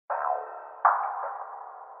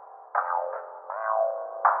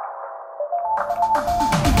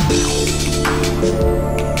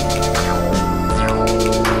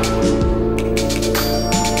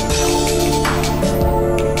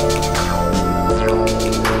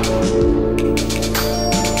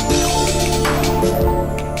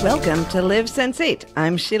Welcome to Live Sense8.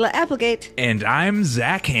 I'm Sheila Applegate. And I'm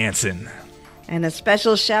Zac Hansen. And a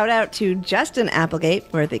special shout out to Justin Applegate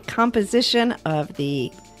for the composition of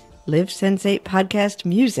the Live Sense8 podcast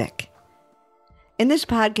music. In this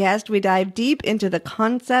podcast, we dive deep into the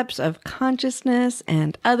concepts of consciousness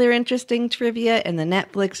and other interesting trivia in the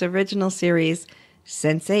Netflix Original Series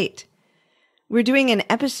Sense8. We're doing an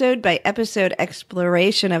episode-by-episode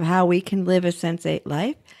exploration of how we can live a Sense8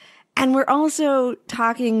 life. And we're also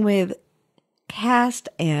talking with cast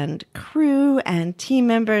and crew and team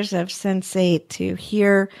members of Sense8 to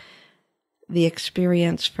hear the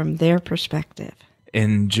experience from their perspective.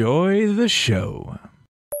 Enjoy the show.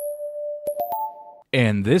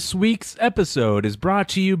 And this week's episode is brought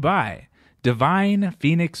to you by Divine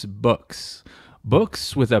Phoenix Books.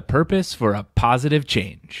 Books with a purpose for a positive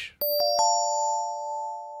change.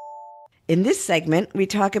 In this segment, we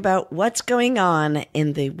talk about what's going on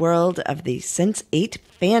in the world of the Sense8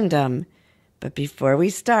 fandom. But before we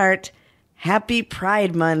start, happy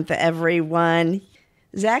Pride Month, everyone.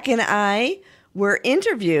 Zac and I were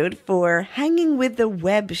interviewed for Hanging with the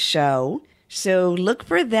Web show, so look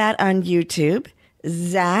for that on YouTube.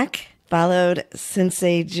 Zac followed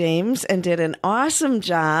Sensei James and did an awesome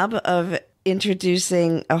job of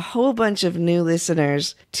introducing a whole bunch of new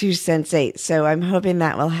listeners to Sense8. So I'm hoping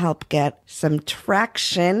that will help get some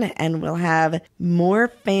traction and we'll have more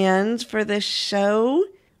fans for the show,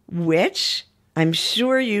 which I'm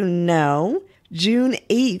sure you know, June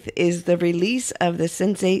 8th is the release of the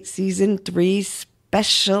Sense8 Season 3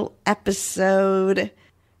 special episode.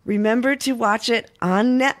 Remember to watch it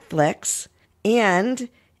on Netflix, and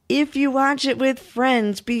if you watch it with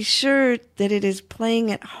friends, be sure that it is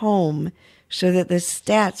playing at home so that the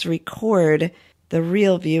stats record the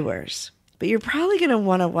real viewers. But you're probably going to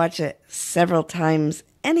want to watch it several times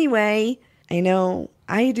anyway. I know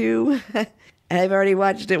I do. I've already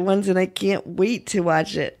watched it once and I can't wait to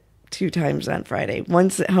watch it 2 times on Friday.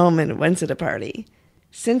 Once at home and once at a party.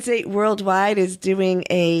 Sense8 Worldwide is doing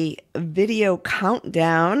a video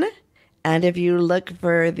countdown. And if you look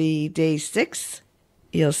for the day 6,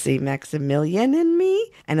 you'll see Maximilian and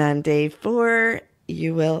me. And on day 4,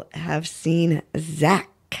 you will have seen Zac.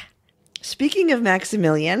 Speaking of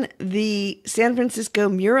Maximilian, the San Francisco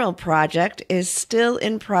Mural Project is still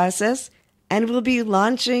in process and will be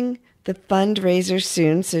launching the fundraiser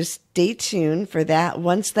soon. So stay tuned for that.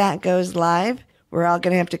 Once that goes live, we're all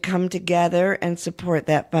going to have to come together and support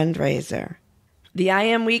that fundraiser. The I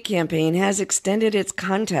Am We campaign has extended its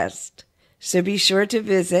contest. So be sure to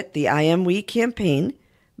visit the I Am We campaign,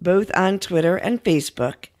 both on Twitter and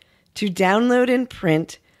Facebook, to download and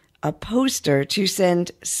print a poster to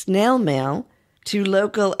send snail mail to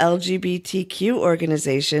local LGBTQ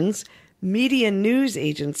organizations, media news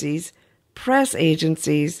agencies, press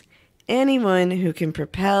agencies, anyone who can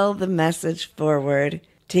propel the message forward.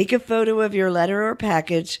 Take a photo of your letter or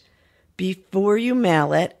package before you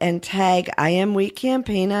mail it and tag I Am We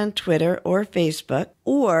campaign on Twitter or Facebook,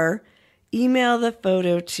 or email the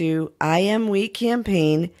photo to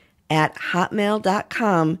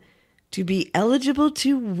iamwecampaign@hotmail.com to be eligible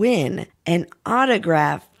to win an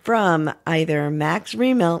autograph from either Max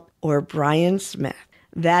Remelt or Brian Smith.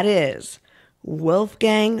 That is,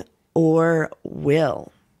 Wolfgang or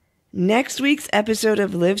Will. Next week's episode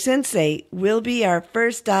of Live Sense8 will be our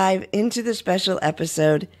first dive into the special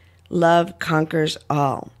episode, Love Conquers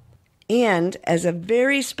All. And as a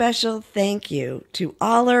very special thank you to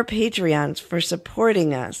all our Patreons for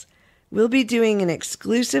supporting us, we'll be doing an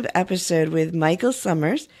exclusive episode with Michael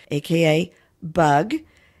Summers, aka Bug,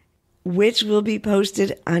 which will be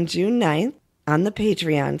posted on June 9th on the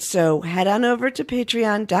Patreon. So head on over to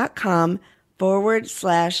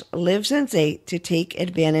patreon.com/livesense8 to take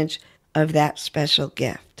advantage of that special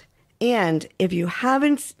gift. And if you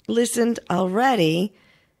haven't listened already,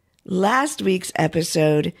 last week's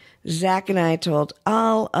episode, Zac and I told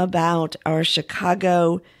all about our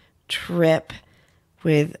Chicago trip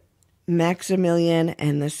with Maximilian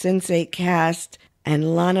and the Sense8 cast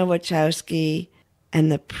and Lana Wachowski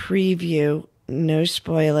and the preview. No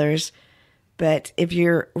spoilers. But if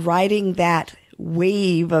you're riding that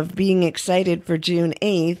wave of being excited for June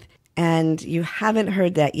 8th and you haven't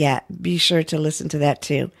heard that yet, be sure to listen to that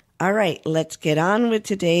too. All right, let's get on with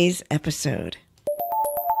today's episode.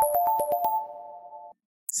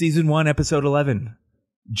 Season 1, Episode 11.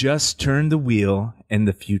 Just Turn the Wheel and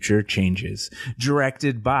the Future Changes.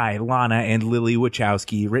 Directed by Lana and Lily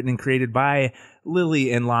Wachowski. Written and created by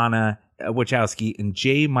Lily and Lana Wachowski and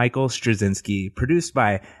J. Michael Straczynski. Produced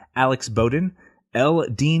by Alex Bowden, L.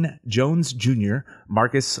 Dean Jones Jr.,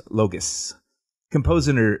 Marcus Logus.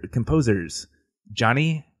 Composers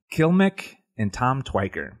Johnny Kilmick and Tom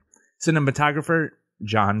Twyker. Cinematographer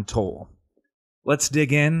John Toll. Let's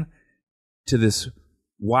dig in to this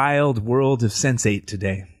wild world of Sense8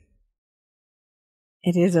 today.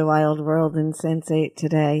 It is a wild world in Sense8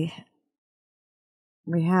 today.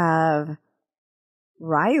 We have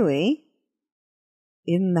Riley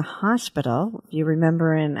in the hospital. If you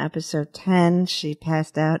remember in episode 10, she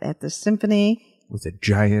passed out at the symphony. With a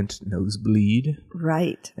giant nosebleed.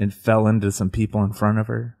 Right. And fell into some people in front of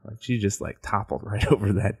her. Like she just toppled right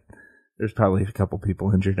over that. There's probably a couple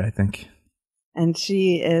people injured, I think. And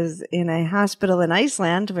she is in a hospital in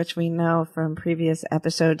Iceland, which we know from previous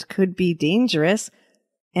episodes could be dangerous.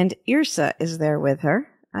 And Yrsa is there with her.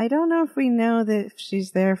 I don't know if we know that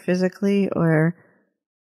she's there physically or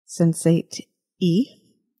Sense8E.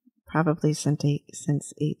 Probably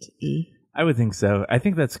Sense8E. I would think so. I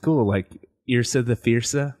think that's cool. Like Yrsa the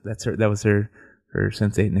Fiersa. That's her. That was her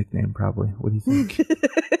Sense8 nickname, probably. What do you think?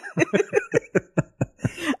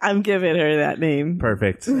 I'm giving her that name.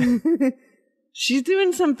 Perfect. She's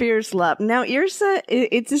doing some fierce love. Now, Yrsa,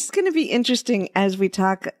 it's just going to be interesting as we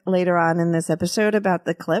talk later on in this episode about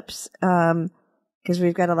the clips, because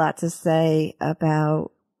we've got a lot to say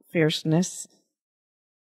about fierceness.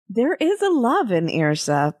 There is a love in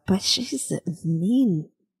Yrsa, but she's mean.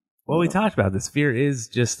 Well, we talked about this. Fear is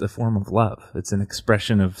just a form of love. It's an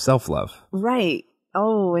expression of self-love. Right.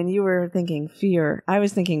 Oh, and you were thinking fear. I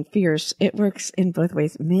was thinking fierce. It works in both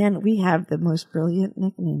ways. Man, we have the most brilliant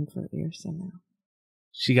nickname for Yrsa now.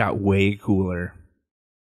 She got way cooler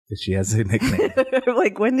because she has a nickname.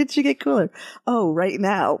 Like, when did she get cooler? Oh, right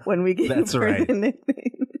now, when we gave her the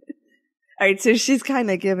nickname. All right, so she's kind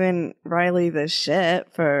of giving Riley the shit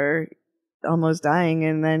for almost dying,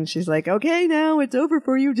 and then she's like, okay, now it's over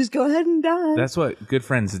for you. Just go ahead and die. That's what good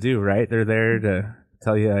friends do, right? They're there to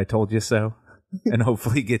tell you I told you so. And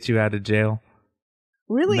hopefully get you out of jail.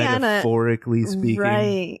 Really, metaphorically speaking.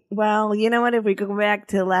 Right. Well, you know what? If we go back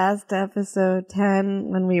to last episode 10,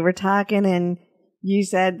 when we were talking and you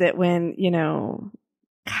said that when,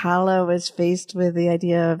 Kala was faced with the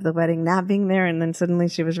idea of the wedding not being there and then suddenly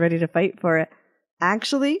she was ready to fight for it.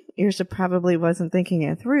 Actually, Yrsa probably wasn't thinking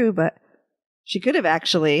it through, but she could have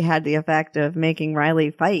actually had the effect of making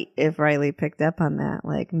Riley fight if Riley picked up on that.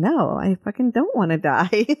 Like, no, I fucking don't want to die.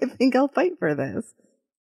 I think I'll fight for this.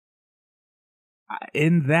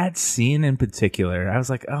 In that scene in particular, I was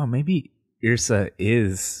like, oh, maybe Yrsa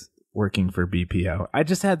is working for BPO. I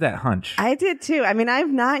just had that hunch. I did too. I mean,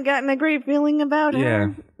 I've not gotten a great feeling about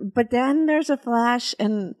her. But then there's a flash,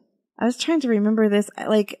 and I was trying to remember this.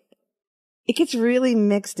 Like, it gets really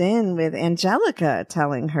mixed in with Angelica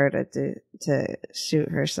telling her to shoot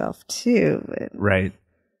herself too. Right.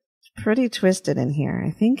 It's pretty twisted in here. I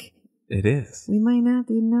think it is. We might not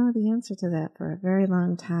know the answer to that for a very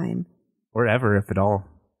long time. Or ever, if at all.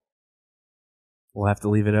 We'll have to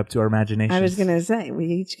leave it up to our imagination. I was going to say, we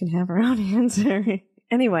each can have our own answer.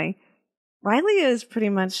 Anyway, Riley is pretty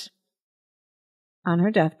much on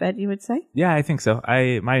her deathbed, you would say? Yeah, I think so.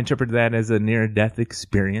 I might interpret that as a near-death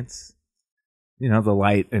experience. You know, the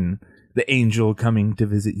light and the angel coming to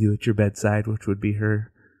visit you at your bedside, which would be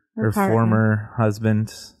her former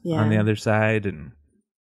husband on the other side and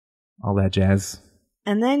all that jazz.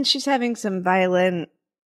 And then she's having some violent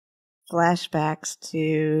flashbacks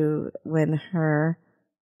to when her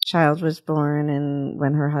child was born and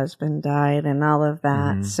when her husband died and all of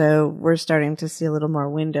that. Mm-hmm. So we're starting to see a little more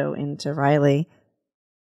window into Riley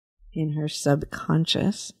in her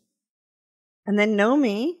subconscious. And then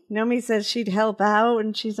Nomi says she'd help out,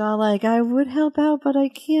 and she's all like, I would help out, but I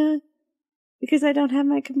can't because I don't have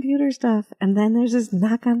my computer stuff. And then there's this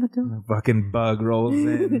knock on the door. A fucking bug rolls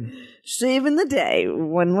in. Saving the day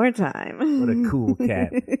one more time. What a cool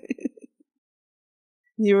cat.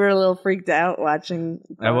 You were a little freaked out watching.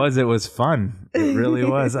 I was. It was fun. It really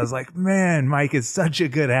was. I was like, man, Mike is such a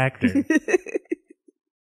good actor.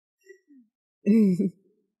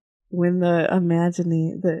 When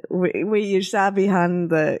you saw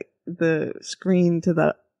behind the screen to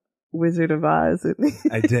the Wizard of Oz.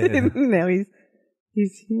 I did. Now he's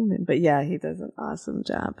human. But yeah, he does an awesome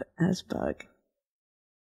job as Bug.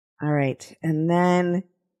 All right. And then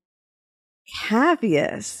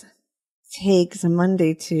Cavius takes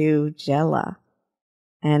Monday to Jella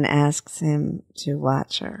and asks him to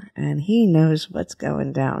watch her. And he knows what's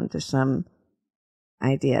going down to some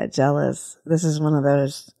idea. Jealous. This is one of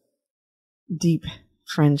those deep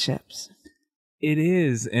friendships. It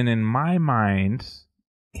is. And in my mind,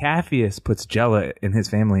 Capheus puts Jella and his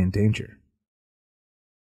family in danger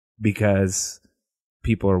because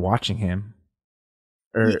people are watching him.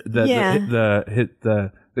 Or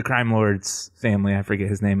the crime lord's family, I forget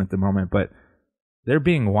his name at the moment, but they're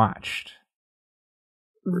being watched.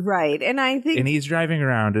 Right. And I think... And he's driving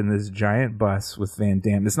around in this giant bus with Van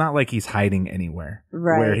Damme. It's not like he's hiding anywhere.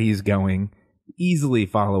 Right. Where he's going. Easily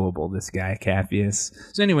followable, this guy, Capheus.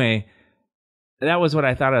 So anyway, that was what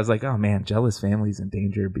I thought. I was like, oh man, Jella's family's in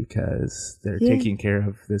danger because they're taking care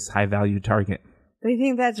of this high-value target. I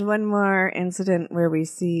think that's one more incident where we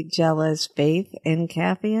see Jella's faith in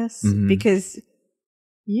Capheus, because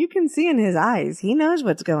you can see in his eyes, he knows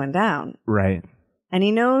what's going down. Right. And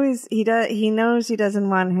he knows he doesn't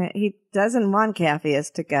want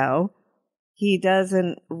Capheus to go. He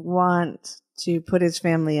doesn't want to put his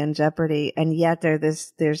family in jeopardy, and yet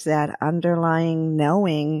there's that underlying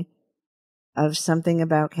knowing of something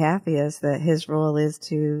about Capheus that his role is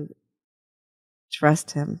to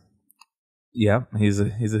trust him. Yeah, he's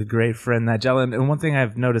a great friend, that Jella. And one thing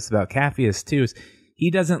I've noticed about Capheus too is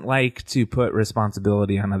he doesn't like to put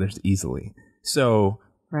responsibility on others easily. So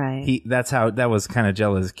right, that was kind of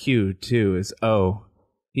Jella's cue too. Is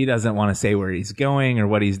he doesn't want to say where he's going or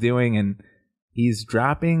what he's doing, and he's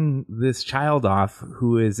dropping this child off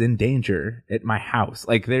who is in danger at my house.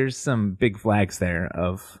 Like there's some big flags there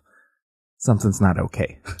of something's not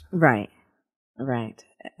okay. Right,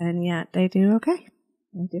 and yet they do okay.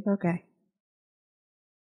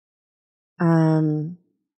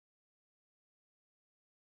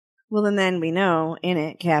 Well, and then we know in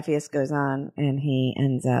it, Capheus goes on and he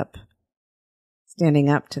ends up standing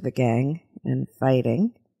up to the gang and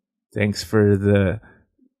fighting. Thanks for the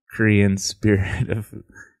Korean spirit of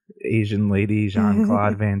Asian lady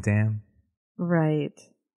Jean-Claude Van Damme. Right.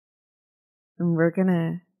 And we're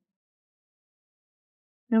gonna...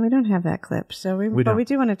 No, we don't have that clip, so we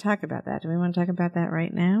do want to talk about that. Do we want to talk about that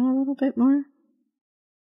right now a little bit more?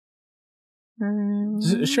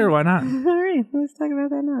 Sure, why not? All right, let's talk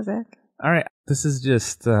about that now, Zach. All right, this is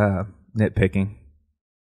just nitpicking,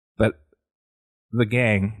 but the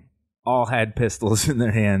gang all had pistols in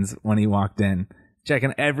their hands when he walked in.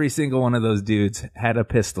 Checking every single one of those dudes had a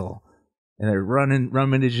pistol, and they're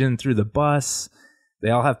rummaging through the bus.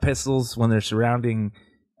 They all have pistols when they're surrounding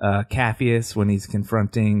Capheus when he's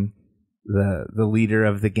confronting the leader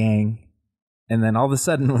of the gang, and then all of a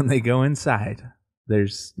sudden when they go inside,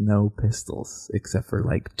 there's no pistols except for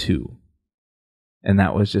like 2. And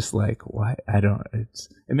that was just like, why? I know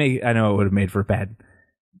it would have made for a bad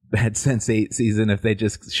Sense8 season if they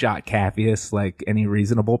just shot Capheus like any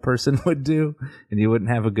reasonable person would do, and you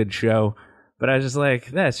wouldn't have a good show. But I was just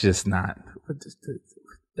like, that's just not.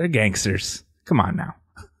 They're gangsters. Come on now.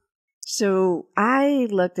 So I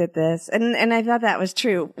looked at this and I thought that was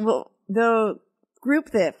true. Well, the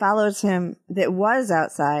group that follows him, that was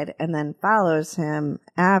outside and then follows him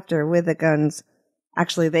after with the guns,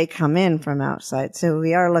 actually they come in from outside. So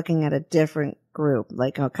we are looking at a different group.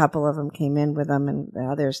 Like a couple of them came in with them and the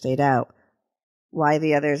others stayed out. Why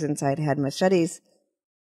the others inside had machetes,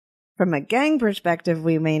 from a gang perspective,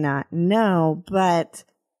 we may not know. But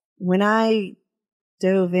when I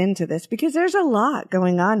dove into this, because there's a lot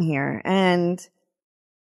going on here, and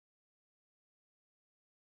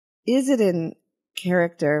is it in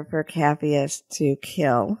character for Capheus to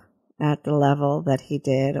kill at the level that he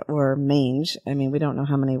did, or mange? I mean, we don't know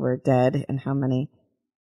how many were dead and how many,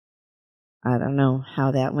 I don't know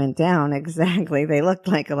how that went down exactly. They looked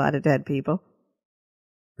like a lot of dead people.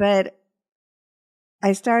 But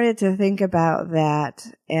I started to think about that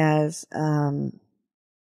as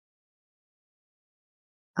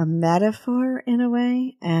a metaphor in a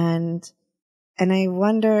way, and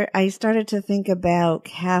I started to think about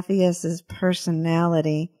Capheus's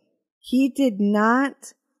personality. He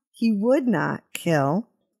would not kill.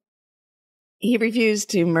 He refused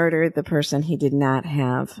to murder the person he did not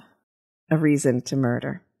have a reason to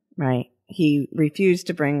murder, right? He refused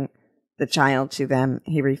to bring the child to them.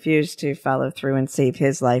 He refused to follow through and save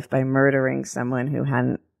his life by murdering someone who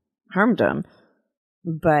hadn't harmed him.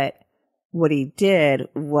 But what he did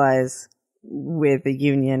was, with the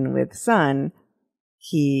union with Son,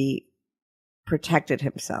 he protected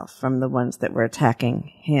himself from the ones that were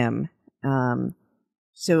attacking him.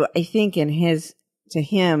 So I think to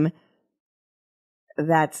him,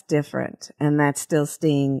 that's different, and that's still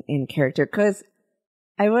staying in character. Because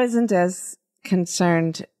I wasn't as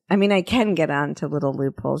concerned. I mean, I can get on to little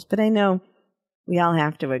loopholes, but I know we all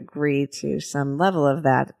have to agree to some level of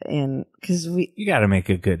that because you got to make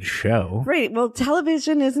a good show. Right. Well,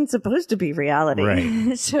 television isn't supposed to be reality.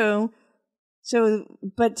 Right. So,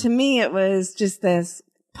 but to me, it was just this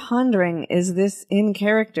pondering, is this in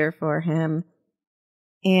character for him?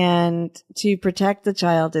 And to protect the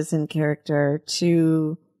child is in character.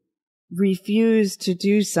 To refuse to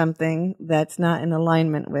do something that's not in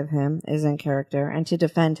alignment with him is in character. And to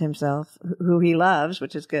defend himself, who he loves,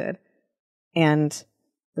 which is good, and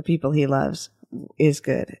the people he loves is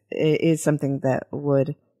good. It is something that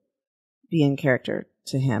would be in character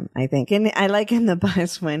to him, I think. And I like in the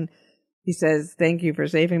bus when he says, "Thank you for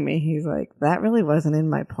saving me." He's like, that really wasn't in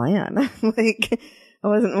my plan. Like, I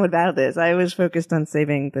wasn't about this. I was focused on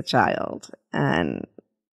saving the child. And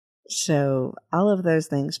so all of those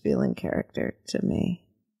things feel in character to me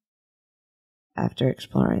after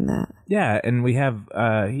exploring that. Yeah. And we have,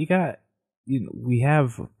 we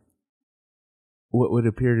have what would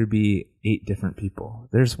appear to be 8 different people.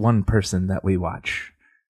 There's one person that we watch.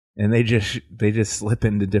 And they just slip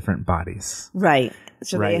into different bodies. Right.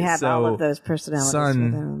 So right. They have all of those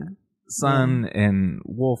personalities. Son and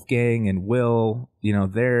Wolfgang and Will,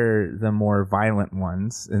 they're the more violent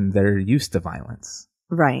ones, and they're used to violence.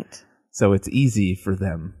 Right. So it's easy for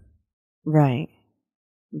them. Right.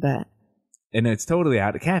 And it's totally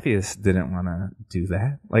out. Capheus didn't want to do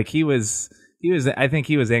that. Like I think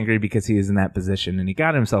he was angry because he was in that position, and he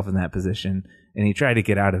got himself in that position, and he tried to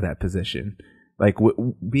get out of that position. Like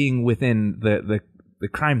being within the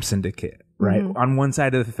crime syndicate, right? Mm-hmm. On one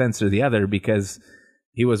side of the fence or the other, because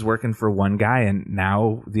he was working for one guy and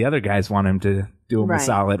now the other guys want him to do him a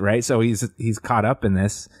solid, right? So he's caught up in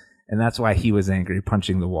this, and that's why he was angry,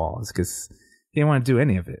 punching the walls, because he didn't want to do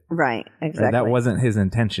any of it. Right, exactly. Right? That wasn't his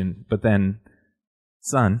intention. But then,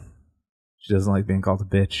 Son, she doesn't like being called a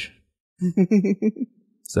bitch.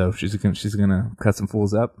 So she's gonna cut some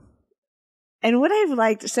fools up. And what I've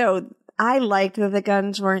liked, so I liked that the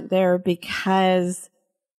guns weren't there because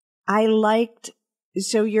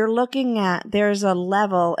so you're looking at, there's a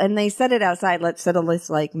level, and they said it outside, let's settle this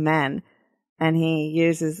like men. And he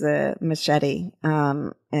uses the machete,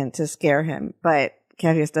 and to scare him. But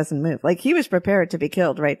Capheus doesn't move. Like, he was prepared to be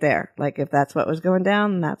killed right there. Like, if that's what was going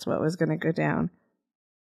down, that's what was going to go down.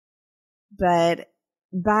 But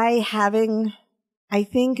by having, I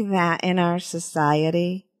think that in our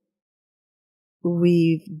society,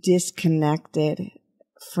 we've disconnected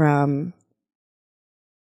from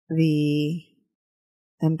the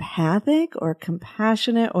empathic or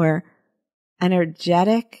compassionate or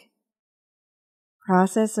energetic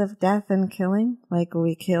process of death and killing. Like,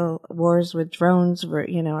 we kill wars with drones where,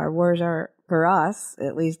 our wars are, for us,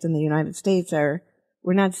 at least in the United States, we're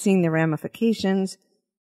not seeing the ramifications.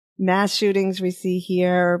 Mass shootings we see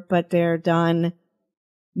here, but they're done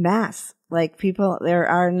mass. Like, there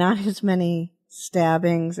are not as many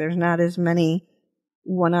stabbings. There's not as many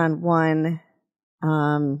one-on-one,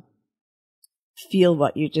 feel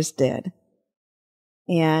what you just did.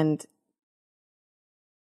 And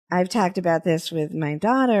I've talked about this with my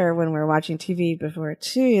daughter when we're watching TV before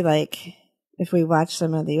too. Like, if we watch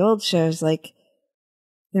some of the old shows, like,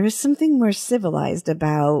 there was something more civilized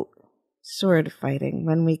about sword fighting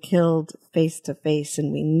when we killed face to face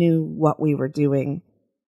and we knew what we were doing.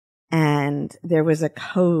 And there was a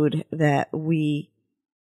code that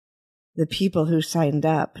the people who signed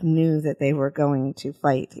up knew that they were going to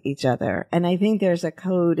fight each other. And I think there's a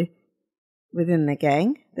code within the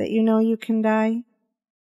gang that you can die.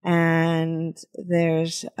 And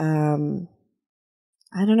there's, I don't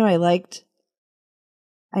know, I liked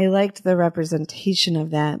the representation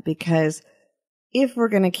of that, because if we're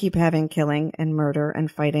going to keep having killing and murder and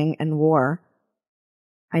fighting and war,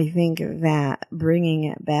 I think that bringing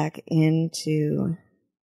it back into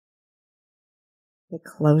the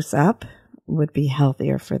close-up would be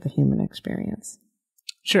healthier for the human experience.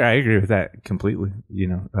 Sure, I agree with that completely.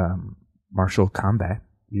 Martial combat,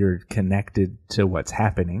 you're connected to what's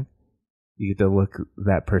happening. You get to look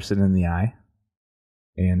that person in the eye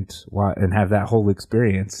and have that whole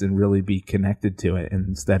experience and really be connected to it,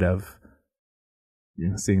 instead of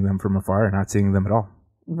seeing them from afar and not seeing them at all.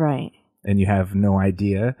 Right. And you have no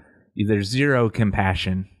idea. There's zero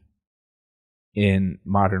compassion in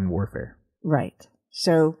modern warfare. Right.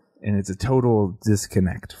 And it's a total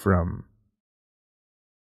disconnect from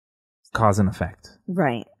cause and effect.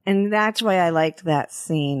 Right. And that's why I liked that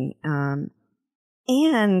scene. And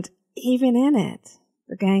even in it,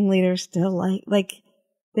 the gang leaders still like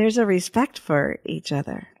there's a respect for each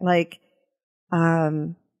other. Like,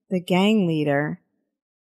 the gang leader,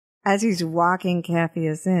 as he's walking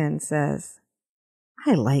Capheus in, says,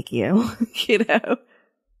 "I like you,"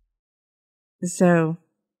 So,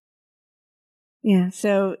 yeah,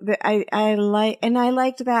 so I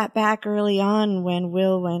liked that back early on when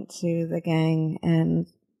Will went to the gang and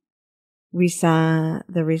we saw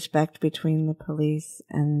the respect between the police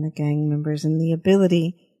and the gang members and the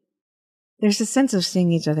ability. There's a sense of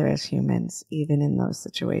seeing each other as humans, even in those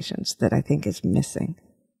situations, that I think is missing.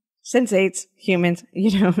 Sense8s, humans,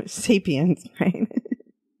 sapiens, right?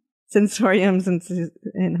 Sensoriums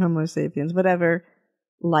and Homo sapiens, whatever.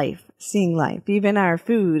 Life, seeing life. Even our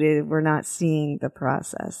food, we're not seeing the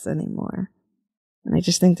process anymore. And I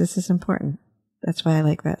just think this is important. That's why I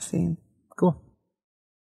like that scene. Cool.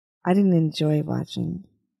 I didn't enjoy watching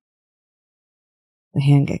the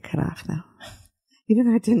hand get cut off, though. Even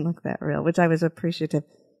though it didn't look that real, which I was appreciative.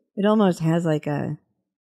 It almost has like I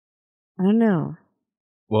don't know.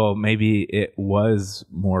 Well, maybe it was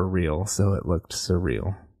more real, so it looked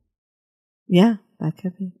surreal. Yeah, that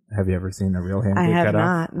could be. Have you ever seen a real hand get cut off?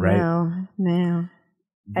 I have not. Right? No.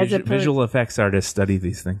 Visual effects artists study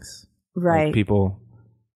these things. Right. Like people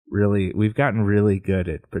really, we've gotten really good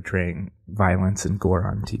at portraying violence and gore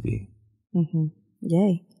on TV. Mm-hmm.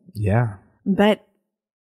 Yay. Yeah. But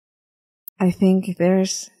I think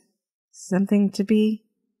there's something to be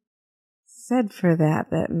said for that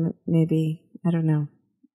maybe, I don't know.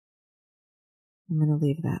 I'm going to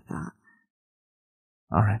leave that thought.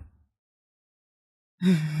 All right.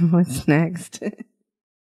 What's next?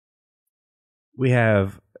 We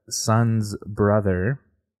have Son's brother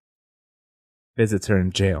visits her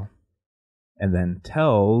in jail and then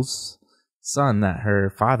tells Son that her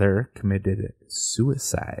father committed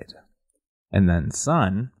suicide. And then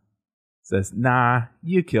Son says, "Nah,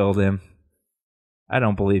 you killed him. I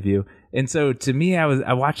don't believe you." And so to me,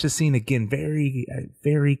 I watched the scene again very,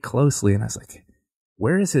 very closely, and I was like,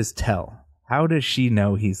 where is his tell? How does she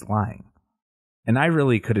know he's lying? And I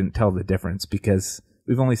really couldn't tell the difference because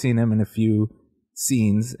we've only seen him in a few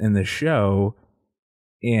scenes in the show,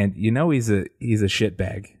 and he's a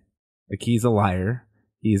shitbag. Like, he's a liar.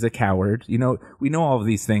 He's a coward. We know all of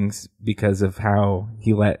these things because of how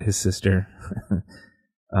he let his sister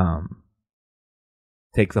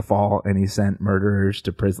take the fall, and he sent murderers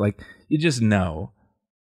to prison. Like, you just know.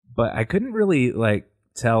 But I couldn't really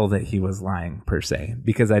tell that he was lying per se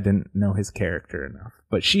because I didn't know his character enough.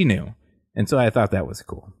 But she knew. And so I thought that was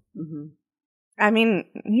cool. Mm-hmm. I mean,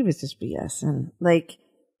 he was just BSing.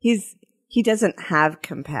 He doesn't have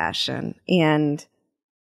compassion, and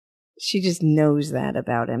she just knows that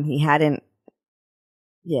about him.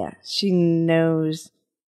 She knows.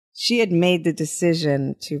 She had made the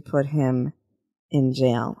decision to put him in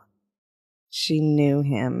jail. She knew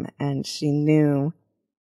him, and she knew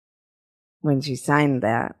when she signed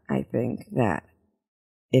that, I think, that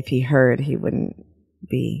if he heard, he wouldn't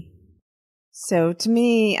be. So to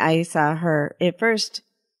me, I saw her at first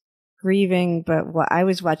grieving, but I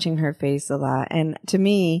was watching her face a lot. And to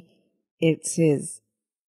me, it's his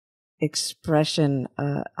expression,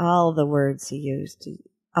 all the words he used,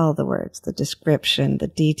 all the words, the description, the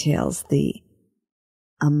details, the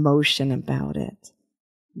emotion about it,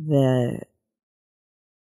 the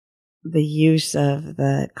use of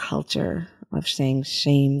the culture of saying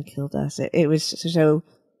shame killed us. It was so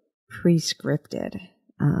pre-scripted.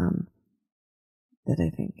 That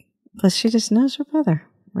I think. Plus, she just knows her brother,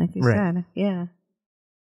 like you said. Yeah.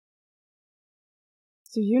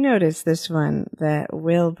 So you noticed this one that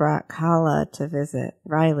Will brought Kala to visit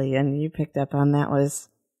Riley, and you picked up on that was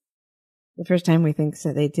the first time we think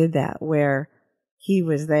so they did that, where he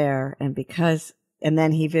was there, and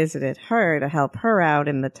then he visited her to help her out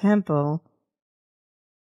in the temple,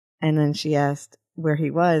 and then she asked where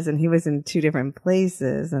he was, and he was in two different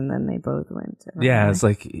places, and then they both went to her. Yeah, it's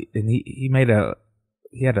like, and he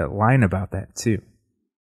had a line about that too.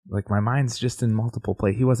 Like, my mind's just in multiple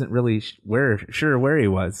places. He wasn't really sure where he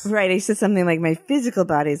was. Right. He said something like, my physical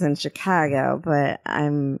body's in Chicago, but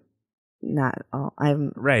I'm not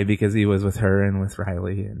right, because he was with her and with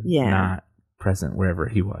Riley and not present wherever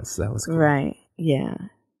he was. So that was cool. Right. Yeah.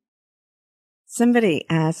 Somebody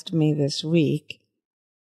asked me this week,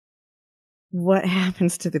 what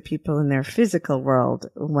happens to the people in their physical world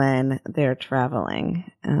when they're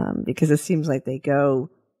traveling? Because it seems like they go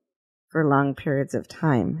for long periods of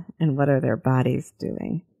time, and what are their bodies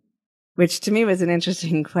doing? Which to me was an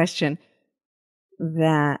interesting question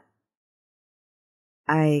that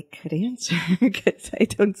I could answer because I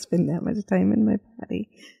don't spend that much time in my body,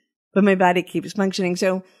 but my body keeps functioning.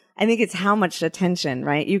 So I think it's how much attention,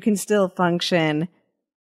 right? You can still function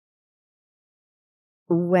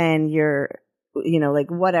when you're,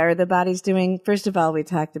 what are the bodies doing? First of all, we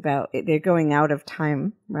talked about they're going out of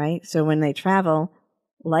time, right? So when they travel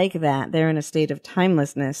like that, they're in a state of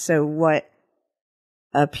timelessness. So what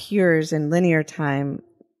appears in linear time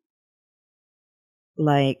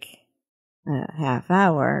like a half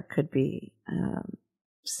hour could be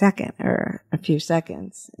second or a few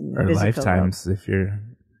seconds. Or lifetimes if you're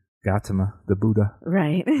Gautama, the Buddha.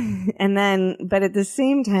 Right. And then, but at the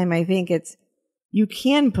same time, I think you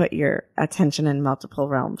can put your attention in multiple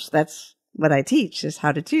realms. That's what I teach, is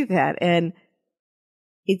how to do that. And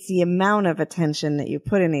it's the amount of attention that you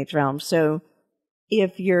put in each realm. So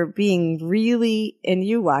if you're being really, and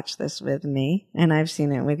you watch this with me, and I've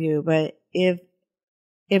seen it with you, but if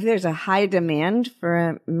there's a high demand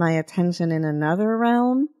for my attention in another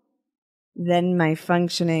realm, then my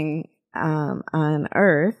functioning on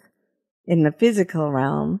Earth in the physical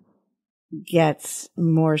realm gets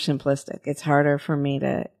more simplistic. It's harder for me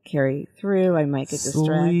to carry through. I might get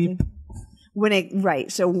distracted.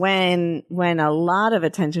 So when a lot of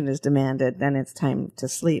attention is demanded, then it's time to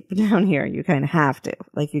sleep. Down here, you kind of have to.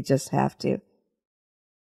 Like, you just have to.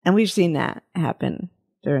 And we've seen that happen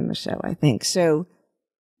during the show, I think. So,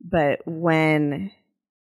 but when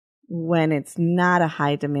it's not a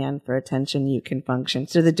high demand for attention, you can function.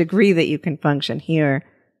 So the degree that you can function here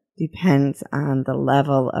depends on the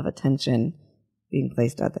level of attention being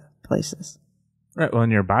placed other places. Right. Well,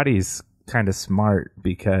 and your body's kind of smart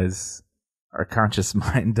because our conscious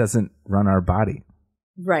mind doesn't run our body.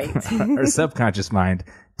 Right. Our subconscious mind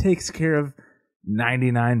takes care of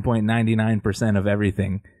 99.99% of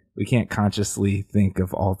everything. We can't consciously think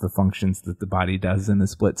of all the functions that the body does in a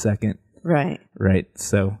split second. Right. Right.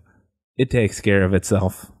 So it takes care of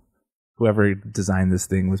itself. Whoever designed this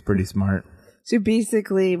thing was pretty smart. So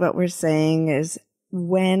basically what we're saying is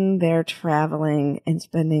when they're traveling and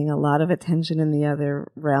spending a lot of attention in the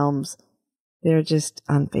other realms, they're just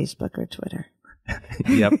on Facebook or Twitter.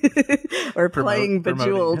 Yep. Or playing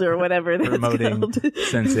Bejeweled or whatever that's promoting called.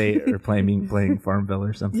 Sense8 or playing Farmville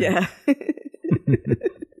or something. Yeah.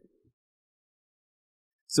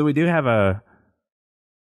 So we do have a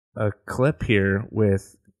clip here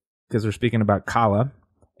because we're speaking about Kala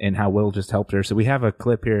and how Will just helped her. So we have a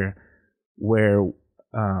clip here where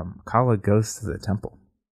Kala goes to the temple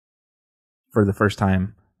for the first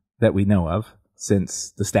time that we know of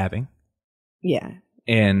since the stabbing. Yeah.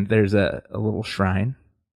 And there's a little shrine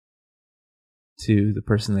to the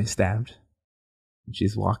person they stabbed. And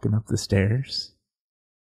she's walking up the stairs.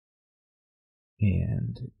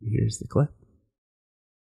 And here's the clip.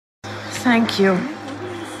 Thank you.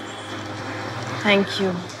 Thank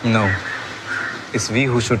you. No, it's we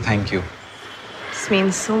who should thank you. This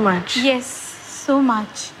means so much. Yes, so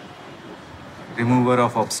much. Remover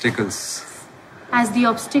of obstacles. As the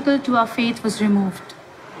obstacle to our faith was removed.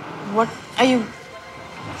 What are you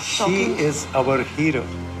She is our hero.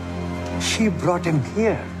 She brought him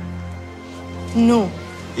here. No.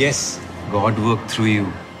 Yes, God worked through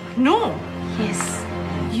you. No. Yes.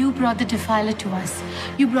 You brought the defiler to us.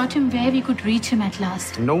 You brought him where we could reach him at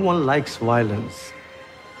last. No one likes violence.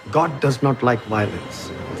 God does not like violence.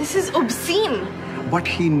 This is obscene. But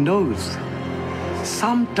he knows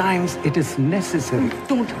sometimes it is necessary.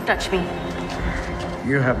 Don't touch me.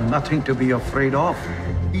 You have nothing to be afraid of.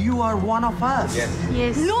 You are one of us.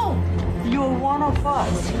 Yes. No. You're one of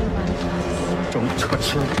us. Don't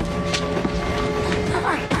touch her.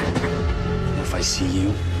 If I see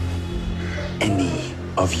you, any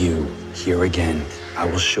of you, here again, I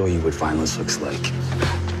will show you what violence looks like.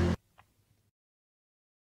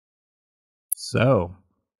 So,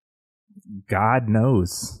 God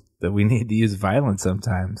knows that we need to use violence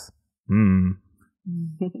sometimes.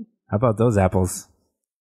 How about those apples?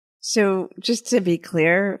 So just to be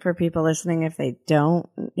clear for people listening, if you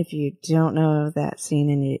don't know that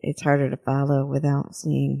scene and it's harder to follow without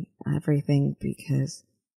seeing everything because,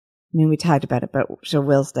 I mean, we talked about it, but so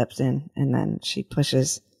Will steps in and then she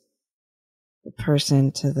pushes the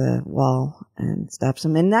person to the wall and stops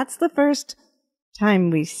him. And that's the first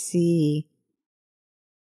time we see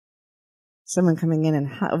someone coming in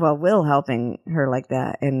and, Will helping her like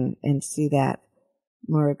that and see that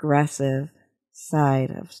more aggressive side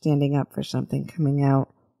of standing up for something coming out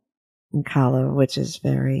in Kala, which is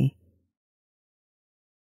very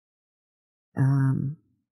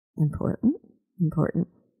important.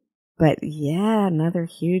 But yeah, another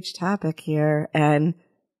huge topic here. And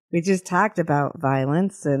we just talked about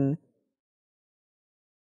violence, and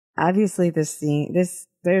obviously there's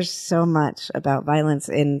so much about violence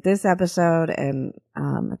in this episode and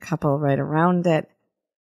a couple right around it.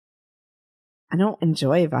 I don't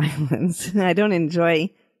enjoy violence. I don't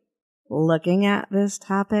enjoy looking at this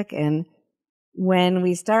topic. And when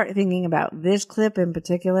we start thinking about this clip in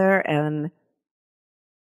particular and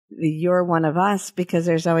you're one of us, because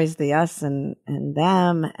there's always the us and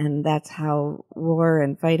them, and that's how war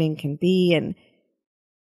and fighting can be. And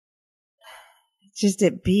just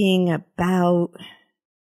it being about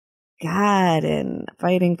God and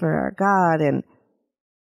fighting for our God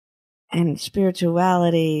and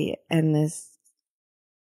spirituality, and this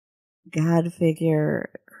God figure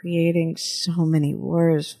creating so many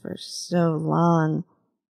wars for so long.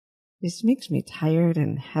 This makes me tired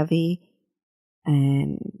and heavy,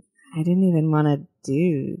 and I didn't even want to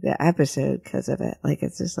do the episode because of it. Like,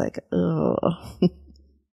 it's just like, oh.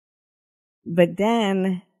 But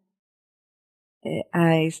then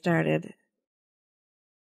I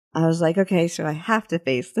was like, okay, so I have to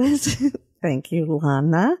face this. Thank you,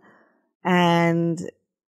 Lana. And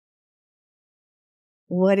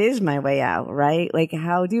what is my way out, right? Like,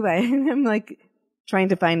 how do I? I'm like trying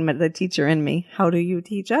to find the teacher in me. How do you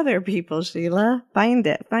teach other people, Sheila? Find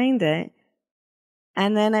it.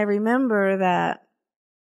 And then I remember that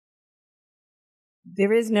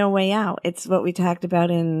there is no way out. It's what we talked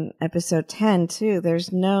about in episode 10 too.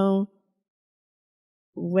 There's no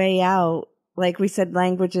way out. Like we said,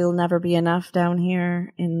 language will never be enough down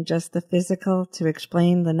here in just the physical to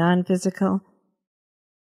explain the non-physical.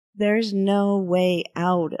 There's no way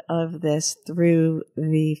out of this through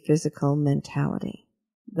the physical mentality,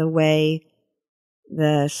 the way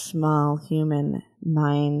the small human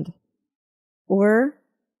mind or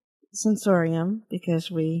sensorium,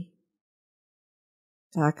 because we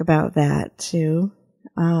talk about that too.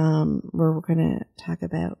 We're going to talk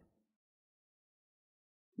about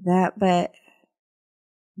that, but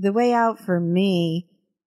the way out for me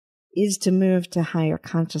is to move to higher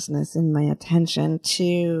consciousness in my attention,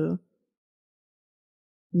 to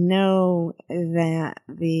know that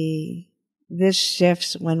this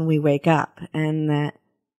shifts when we wake up, and that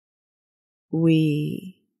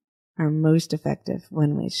we are most effective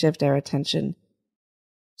when we shift our attention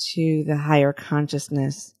to the higher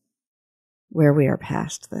consciousness where we are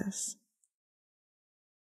past this.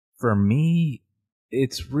 For me,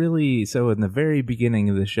 it's really, so in the very beginning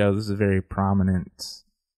of the show, this is a very prominent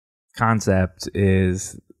concept,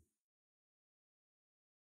 is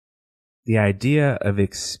the idea of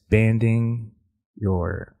expanding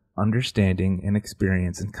your understanding and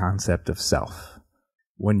experience and concept of self.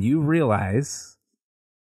 When you realize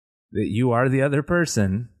that you are the other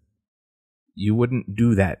person, you wouldn't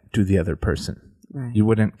do that to the other person. Right. You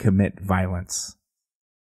wouldn't commit violence.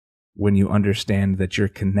 When you understand that you're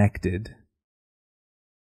connected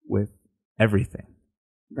with everything.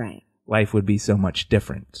 Right. Life would be so much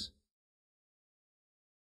different.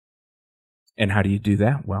 And how do you do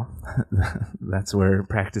that? Well, that's where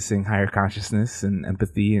practicing higher consciousness and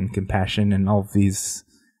empathy and compassion and all of these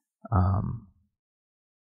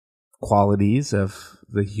qualities of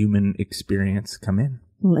the human experience come in.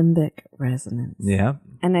 Limbic resonance. Yeah.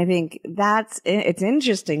 And I think it's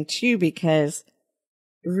interesting too, because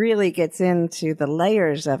it really gets into the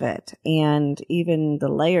layers of it, and even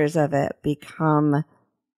the layers of it become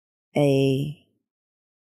a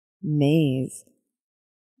maze,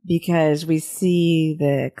 because we see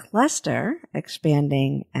the cluster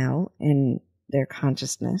expanding out in their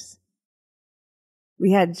consciousness.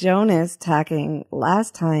 We had Jonas talking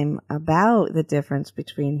last time about the difference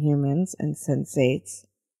between humans and sensates.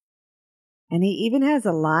 And he even has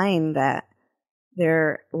a line that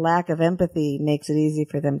their lack of empathy makes it easy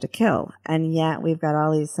for them to kill. And yet we've got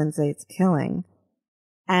all these sensates killing.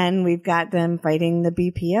 And we've got them fighting the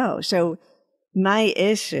BPO. So my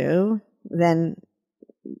issue then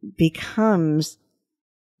becomes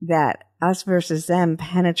that us versus them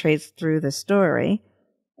penetrates through the story.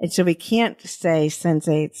 And so we can't say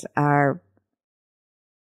sensates are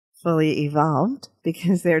fully evolved,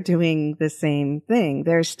 because they're doing the same thing.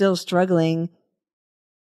 They're still struggling.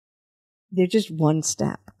 They're just one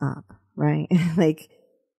step up, right? Like,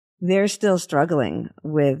 they're still struggling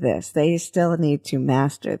with this. They still need to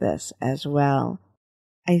master this as well.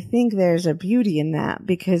 I think there's a beauty in that,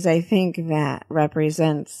 because I think that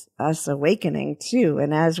represents us awakening too.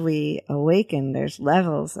 And as we awaken, there's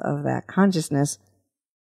levels of that consciousness.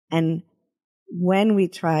 And when we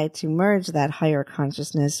try to merge that higher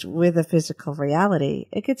consciousness with a physical reality,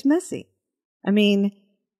 it gets messy. I mean,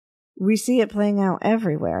 we see it playing out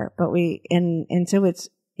everywhere, but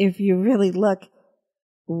if you really look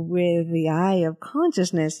with the eye of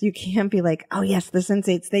consciousness, you can't be like, oh yes, the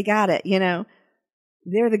sensates, they got it,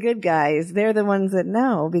 they're the good guys. They're the ones that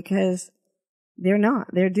know, because they're not.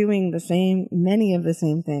 They're doing many of the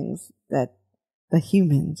same things that the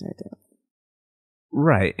humans are doing.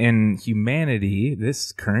 Right. And humanity,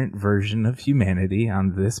 this current version of humanity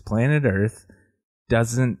on this planet Earth,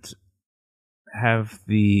 doesn't have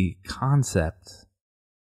the concept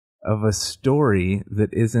of a story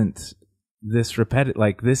that isn't this repetitive.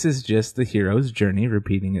 Like, this is just the hero's journey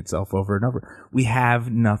repeating itself over and over. We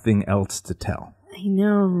have nothing else to tell. I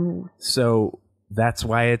know. So that's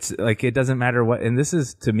why it's like, it doesn't matter what, and this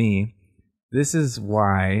is, to me, this is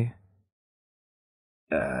why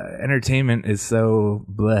entertainment is so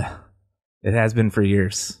bleh. It has been for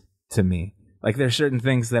years to me. Like, there's certain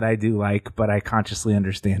things that I do like, but I consciously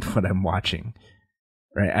understand what I'm watching.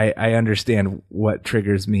 Right? I understand what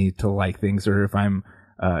triggers me to like things, or if I'm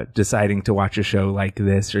deciding to watch a show like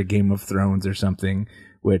this or Game of Thrones or something,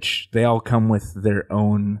 which they all come with their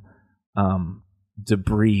own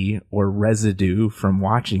debris or residue from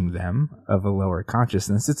watching them of a lower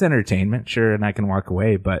consciousness. It's entertainment, sure, and I can walk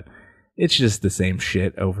away, but it's just the same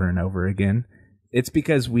shit over and over again. It's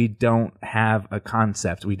because we don't have a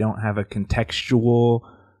concept. We don't have a contextual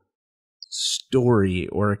story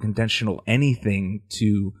or a contextual anything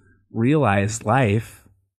to realize life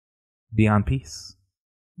beyond peace.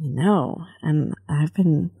 No, and I've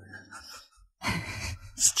been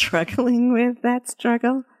struggling with that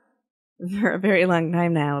struggle for a very long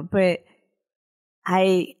time now. But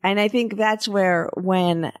I think that's where,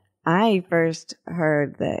 when I first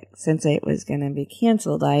heard that Sense8 was going to be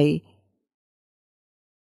canceled, I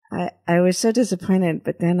was so disappointed.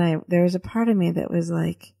 But then there was a part of me that was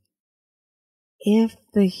like, if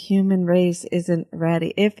the human race isn't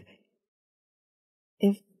ready, if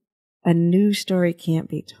a new story can't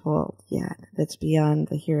be told yet that's beyond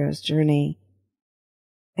the hero's journey,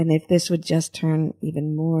 and if this would just turn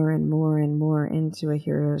even more and more and more into a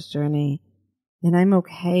hero's journey, then I'm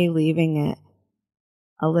okay leaving it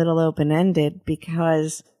a little open-ended,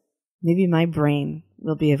 because maybe my brain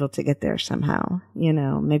will be able to get there somehow. You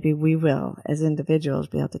know, maybe we will, as individuals,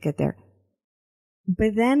 be able to get there.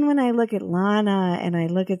 But then when I look at Lana and I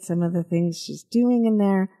look at some of the things she's doing in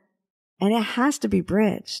there, and it has to be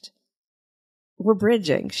bridged. We're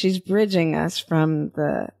bridging. She's bridging us from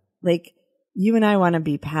the, like, you and I want to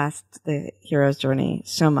be past the hero's journey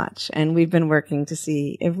so much. And we've been working to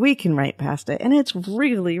see if we can write past it. And it's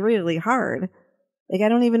really, really hard. Like, I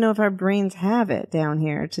don't even know if our brains have it down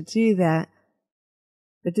here to do that.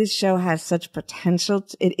 But this show has such potential.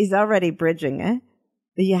 It is already bridging it.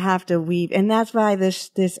 But you have to weave. And that's why this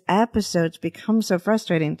episode's become so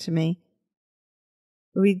frustrating to me.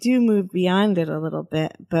 We do move beyond it a little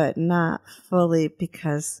bit, but not fully,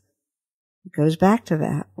 because it goes back to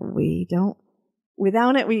that. We don't,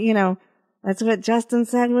 without it, that's what Justin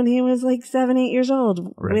said when he was like 7, 8 years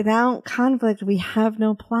old. Right. Without conflict, we have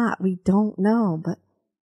no plot. We don't know, but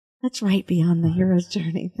that's right beyond the hero's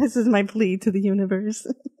journey. This is my plea to the universe.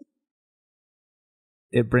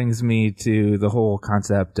 It brings me to the whole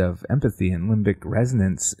concept of empathy and limbic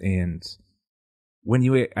resonance. And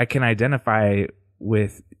when I can identify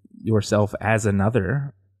with yourself as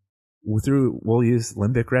another we'll use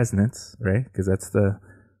limbic resonance, right? Because that's the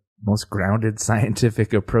most grounded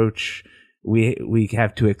scientific approach. We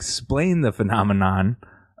have to explain the phenomenon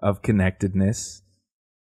of connectedness.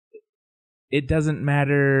 It doesn't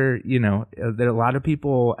matter, that a lot of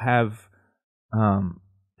people have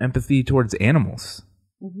empathy towards animals.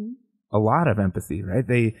 Mm-hmm. A lot of empathy, right?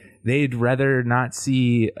 They'd rather not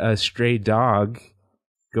see a stray dog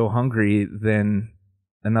go hungry than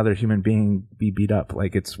another human being be beat up.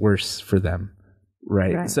 Like, it's worse for them,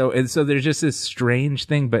 right? So there's just this strange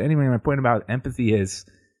thing. But anyway, my point about empathy is,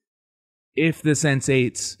 if the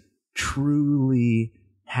Sense8s truly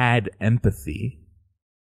had empathy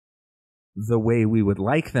the way we would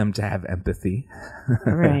like them to have empathy,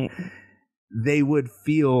 right, they would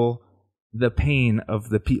feel the pain of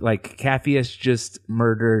the people. Like, Capheus just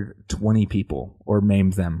murdered 20 people or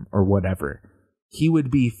maimed them or whatever. He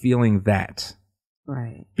would be feeling that.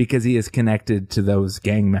 Right. Because he is connected to those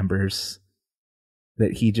gang members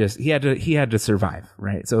that he had to survive,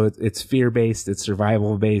 right? So it's fear-based, it's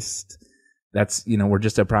survival-based. That's, we're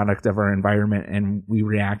just a product of our environment, and we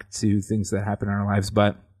react to things that happen in our lives.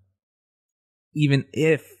 But even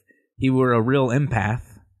if he were a real empath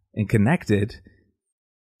and connected,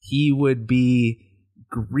 he would be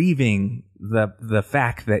grieving the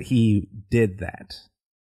fact that he did that,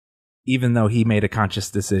 even though he made a conscious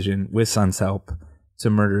decision with Sun's help to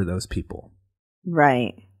murder those people.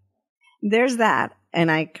 Right. There's that,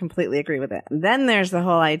 and I completely agree with it. Then there's the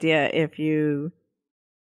whole idea, it's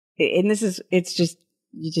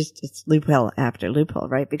loophole after loophole,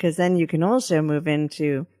 right? Because then you can also move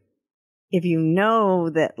into, if you know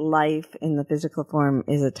that life in the physical form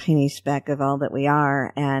is a tiny speck of all that we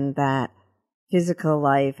are, and that physical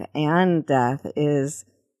life and death is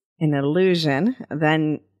an illusion,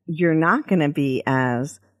 then you're not going to be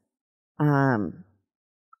as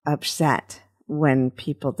upset when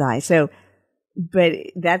people die. So, but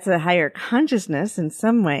that's a higher consciousness in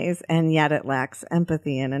some ways, and yet it lacks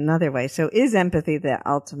empathy in another way. So is empathy the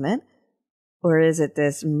ultimate, or is it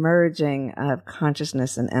this merging of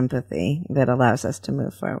consciousness and empathy that allows us to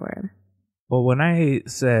move forward? Well, when I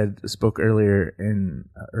spoke earlier in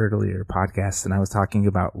earlier podcasts and I was talking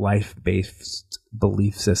about life-based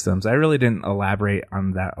belief systems, I really didn't elaborate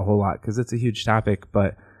on that a whole lot because it's a huge topic.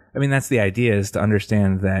 But I mean, that's the idea, is to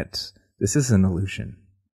understand that this is an illusion.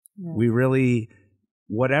 Yeah. We really,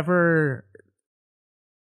 whatever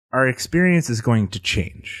our experience is going to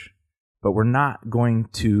change, but we're not going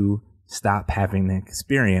to stop having the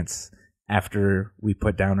experience after we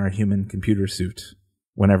put down our human computer suit.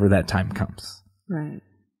 Whenever that time comes. Right.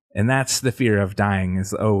 And that's the fear of dying,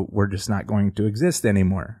 is, oh, we're just not going to exist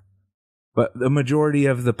anymore. But the majority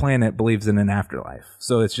of the planet believes in an afterlife.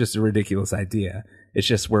 So it's just a ridiculous idea. It's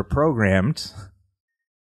just we're programmed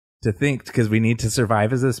to think, because we need to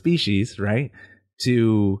survive as a species, right?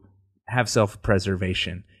 To have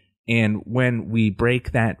self-preservation. And when we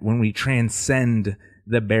break that, when we transcend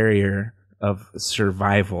the barrier of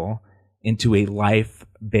survival into a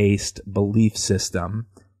life-based belief system,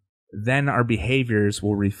 then our behaviors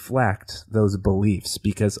will reflect those beliefs,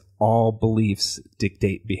 because all beliefs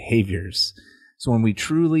dictate behaviors. So when we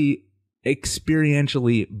truly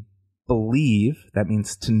experientially believe, that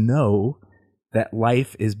means to know that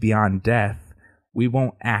life is beyond death, we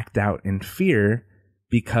won't act out in fear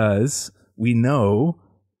because we know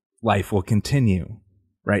life will continue,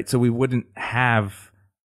 right? So we wouldn't have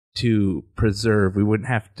to preserve, we wouldn't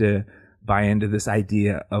have to buy into this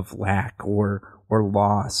idea of lack or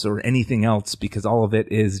loss or anything else, because all of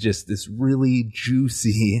it is just this really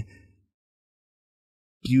juicy,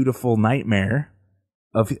 beautiful nightmare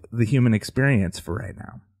of the human experience for right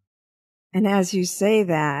now. And as you say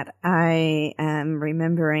that, I am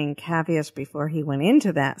remembering Cavius before he went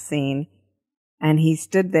into that scene, and he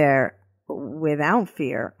stood there without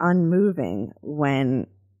fear, unmoving, when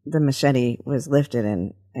the machete was lifted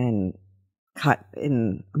and cut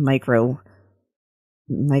in microspec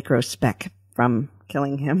from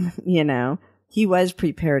killing him. You know, he was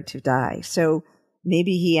prepared to die. So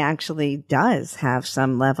maybe he actually does have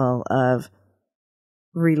some level of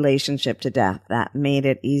relationship to death that made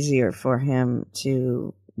it easier for him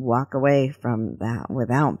to walk away from that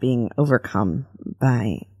without being overcome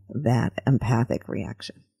by that empathic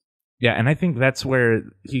reaction. Yeah, and I think that's where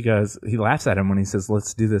he laughs at him when he says,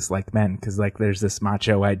 let's do this like men, because like there's this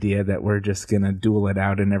macho idea that we're just going to duel it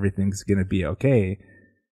out and everything's going to be okay.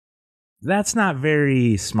 That's not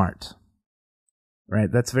very smart,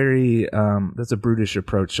 right? That's that's a brutish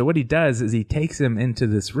approach. So what he does is he takes him into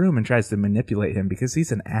this room and tries to manipulate him because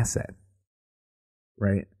he's an asset,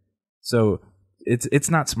 right? So it's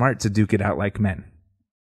not smart to duke it out like men.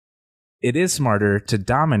 It is smarter to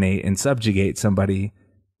dominate and subjugate somebody.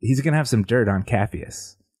 He's going to have some dirt on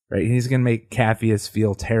Cavius, right? He's going to make Cavius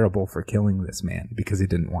feel terrible for killing this man because he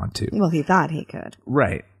didn't want to. Well, he thought he could.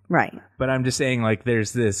 Right. Right. But I'm just saying, like,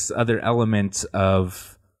 there's this other element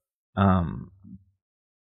of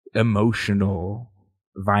emotional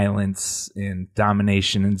violence and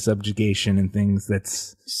domination and subjugation and things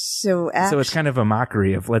so it's kind of a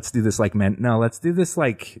mockery of, let's do this like men. No, let's do this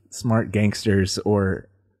like smart gangsters, or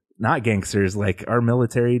not gangsters, like our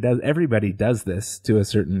military does. Everybody does this to a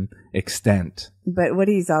certain extent. But what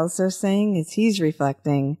he's also saying is he's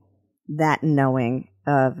reflecting that knowing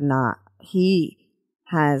of he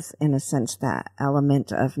has, in a sense, that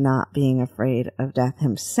element of not being afraid of death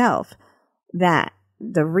himself, that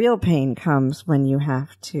the real pain comes when you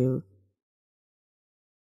have to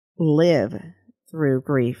live through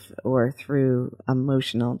grief or through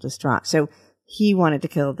emotional distraught. So he wanted to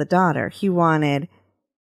kill the daughter. He wanted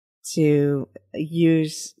to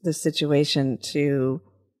use the situation to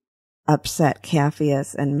upset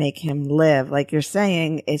Cavius and make him live, like you're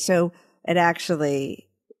saying. So it actually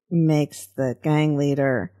makes the gang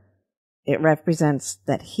leader, it represents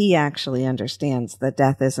that he actually understands that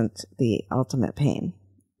death isn't the ultimate pain.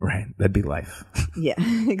 Right. That'd be life. Yeah,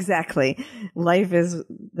 exactly. Life is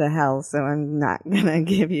the hell, so I'm not going to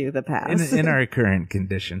give you the pass. In our current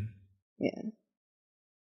condition. Yeah.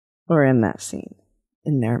 Or in that scene.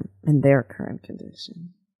 In their current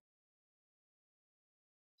condition.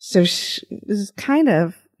 So this is kind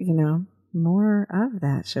of, more of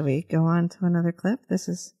that. Shall we go on to another clip? This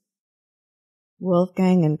is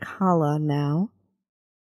Wolfgang and Kala now.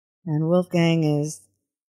 And Wolfgang is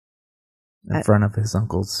in front of his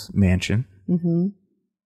uncle's mansion. Mm-hmm.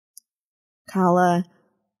 Kala,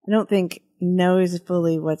 I don't think knows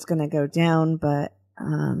fully what's going to go down, but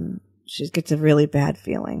she gets a really bad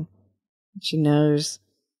feeling She knows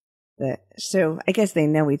that. So I guess they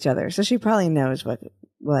know each other. So she probably knows what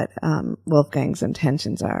Wolfgang's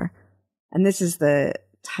intentions are. And this is the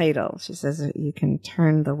title. She says that you can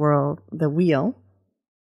turn the wheel.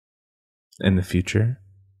 And the future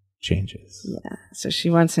changes. Yeah. So she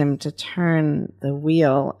wants him to turn the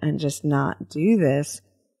wheel and just not do this.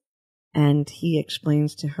 And he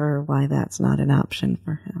explains to her why that's not an option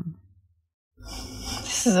for him.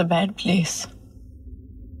 This is a bad place.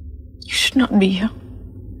 You should not be here.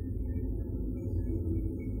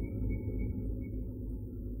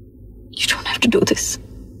 You don't have to do this.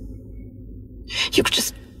 You could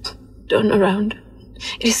just turn around.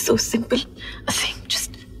 It is so simple. A thing.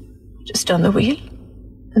 Just turn the wheel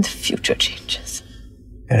and the future changes.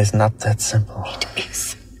 It is not that simple. It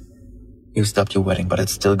is. You stopped your wedding, but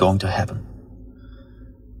it's still going to happen.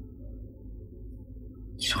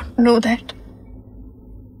 You don't know that.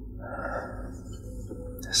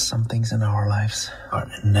 Some things in our lives are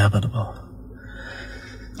inevitable.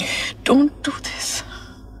 Don't do this.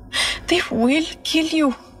 They will kill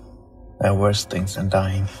you. There are worse things than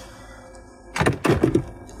dying.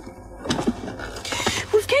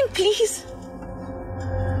 Wolfgang, please.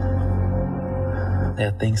 There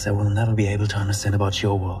are things I will never be able to understand about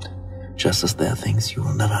your world, just as there are things you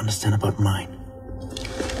will never understand about mine.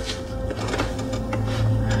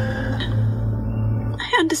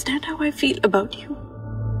 I understand how I feel about you.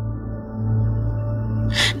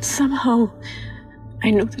 Somehow,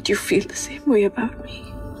 I know that you feel the same way about me.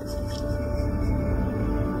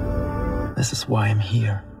 This is why I'm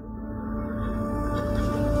here.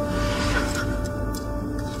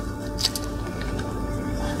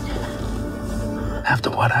 After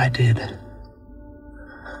what I did,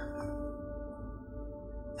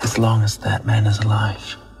 as long as that man is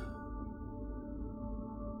alive,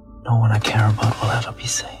 no one I care about will ever be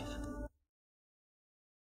safe.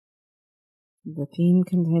 The theme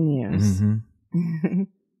continues. Mm-hmm.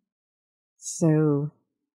 So,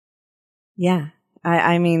 yeah.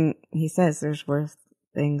 I mean, he says there's worse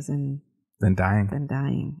things than dying.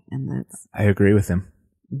 And that's... I agree with him.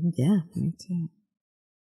 Yeah, me too.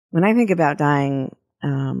 When I think about dying,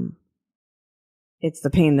 it's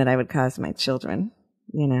the pain that I would cause my children,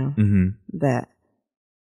 you know, that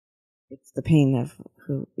it's the pain of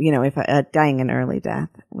who, you know, if dying an early death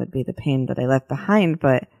would be the pain that I left behind.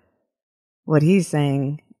 But what he's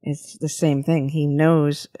saying is the same thing. He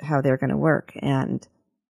knows how they're going to work, and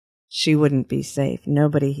she wouldn't be safe.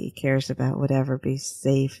 Nobody he cares about would ever be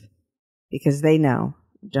safe because they know,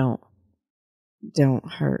 don't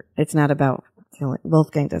hurt. It's not about killing.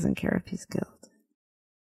 Wolfgang doesn't care if he's killed.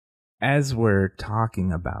 As we're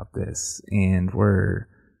talking about this and we're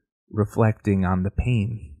reflecting on the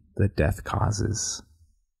pain that death causes,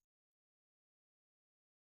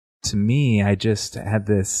 to me, I just had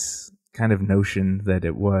this kind of notion that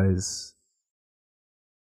it was,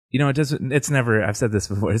 you know, it's never, I've said this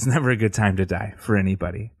before, it's never a good time to die for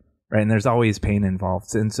anybody, right? And there's always pain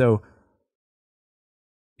involved. And so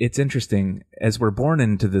it's interesting, as we're born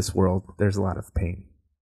into this world, there's a lot of pain.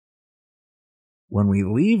 When we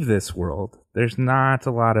leave this world, there's not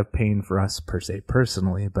a lot of pain for us per se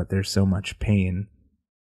personally, but there's so much pain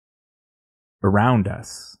around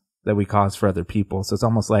us that we cause for other people. So it's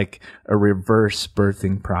almost like a reverse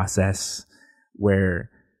birthing process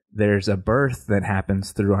where there's a birth that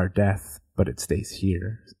happens through our death, but it stays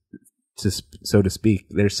here, so to speak.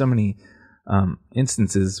 There's so many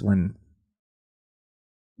instances when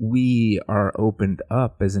we are opened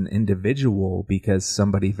up as an individual because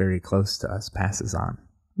somebody very close to us passes on.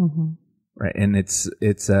 Mm-hmm. Right. And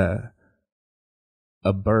it's a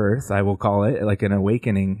birth, I will call it, like an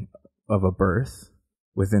awakening of a birth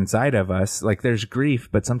with inside of us. Like there's grief,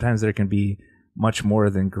 but sometimes there can be much more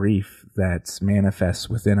than grief that manifests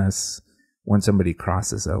within us when somebody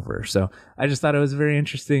crosses over. So I just thought it was a very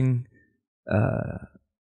interesting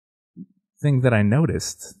thing that I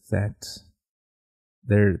noticed, that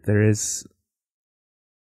there is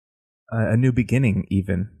a new beginning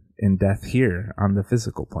even in death here on the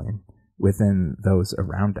physical plane within those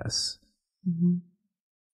around us. Mm-hmm.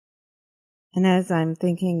 And as I'm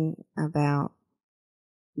thinking about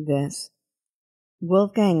this,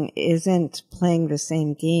 Wolfgang isn't playing the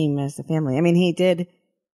same game as the family. I mean, he did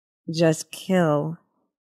just kill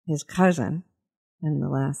his cousin in the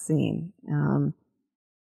last scene.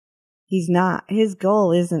 His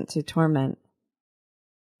goal isn't to torment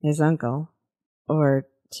his uncle or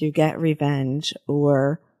to get revenge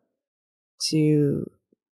or to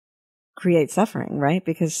create suffering, right?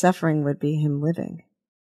 Because suffering would be him living.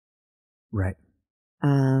 Right.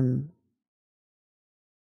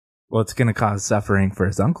 Well, it's going to cause suffering for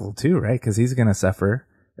his uncle too, right? Because he's going to suffer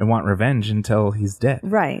and want revenge until he's dead.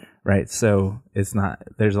 Right. Right. So it's not,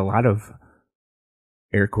 there's a lot of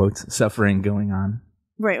air quotes suffering going on.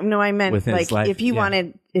 Right. No, I meant with his like life, if he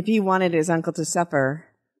wanted his uncle to suffer,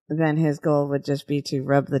 then his goal would just be to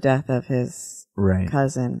rub the death of his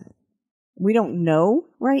cousin. We don't know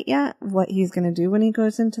right yet what he's going to do when he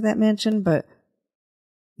goes into that mansion, but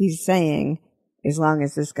he's saying, as long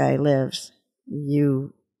as this guy lives,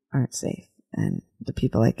 you aren't safe, and the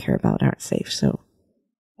people I care about aren't safe. So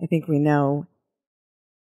I think we know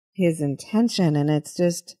his intention, and it's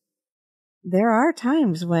just, there are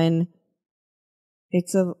times when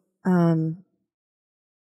it's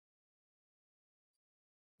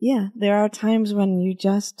there are times when you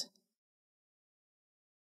just,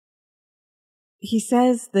 he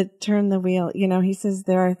says that turn the wheel, he says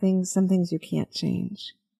there are some things you can't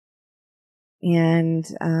change. And,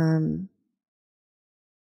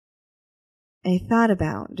 I thought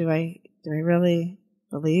about, do I really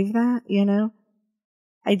believe that,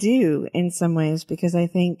 I do in some ways, because I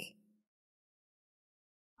think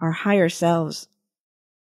our higher selves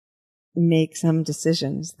make some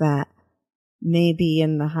decisions that may be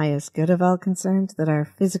in the highest good of all concerned that our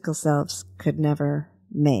physical selves could never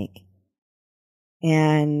make.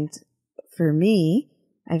 And for me,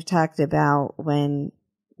 I've talked about when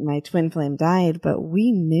my twin flame died, but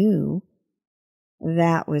we knew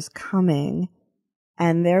that was coming.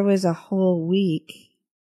 And there was a whole week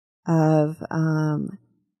of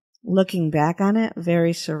looking back on it,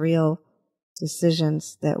 very surreal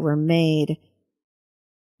decisions that were made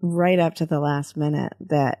right up to the last minute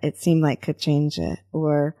that it seemed like could change it.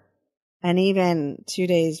 And even 2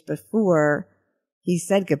 days before, he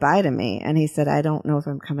said goodbye to me, and he said, I don't know if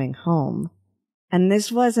I'm coming home. And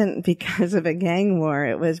this wasn't because of a gang war.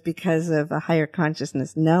 It was because of a higher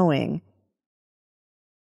consciousness knowing.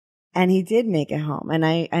 And he did make it home. And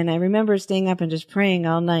I remember staying up and just praying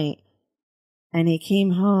all night. And he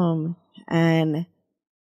came home, and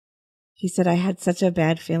he said, I had such a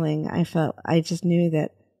bad feeling. I just knew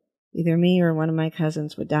that either me or one of my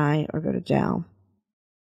cousins would die or go to jail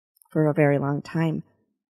for a very long time.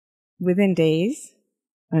 Within days,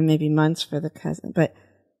 or maybe months for the cousin, but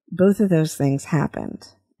both of those things happened.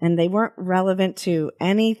 And they weren't relevant to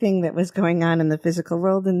anything that was going on in the physical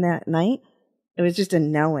world in that night. It was just a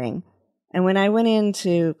knowing. And when I went in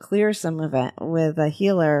to clear some of it with a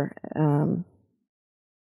healer,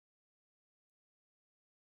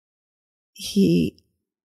 he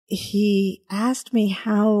asked me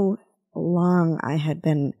how long I had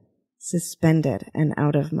been suspended and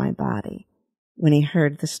out of my body when he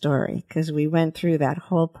heard the story, because we went through that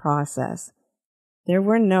whole process. There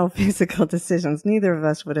were no physical decisions. Neither of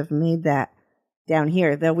us would have made that down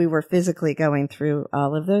here, though we were physically going through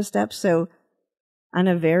all of those steps. So on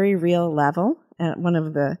a very real level, at one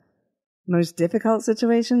of the most difficult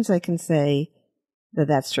situations, I can say that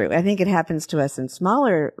that's true. I think it happens to us in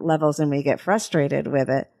smaller levels and we get frustrated with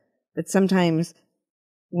it. But sometimes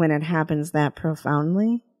when it happens that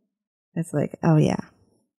profoundly, it's like, oh yeah,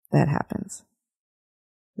 that happens.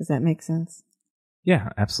 Does that make sense?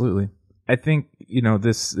 Yeah, absolutely. I think,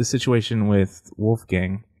 this situation with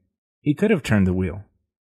Wolfgang, he could have turned the wheel.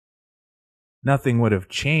 Nothing would have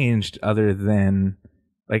changed other than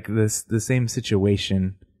like the same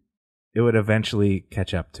situation. It would eventually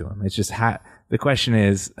catch up to him. It's just the question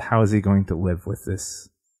is, how is he going to live with this?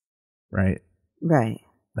 Right. Right.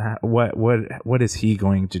 What is he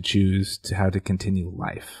going to choose to how to continue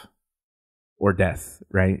life or death?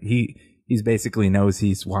 Right. He's basically knows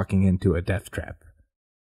he's walking into a death trap.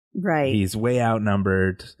 Right. He's way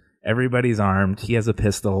outnumbered. Everybody's armed. He has a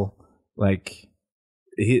pistol. Like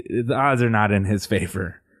the odds are not in his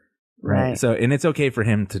favor. Right. So, and it's okay for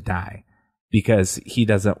him to die because he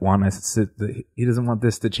doesn't want he doesn't want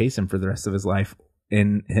this to chase him for the rest of his life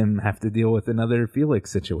and him have to deal with another Felix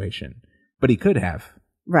situation. But he could have.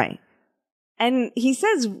 Right. And he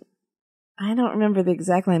says, I don't remember the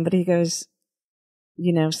exact line, but he goes,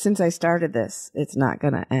 since I started this, it's not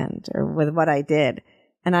going to end, or with what I did.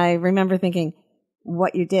 And I remember thinking,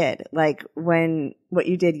 what you did, like what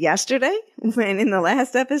you did yesterday, when in the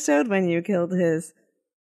last episode, when you killed his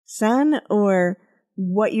son, or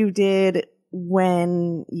what you did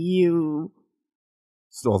when you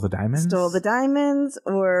stole the diamonds,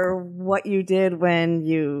 or what you did when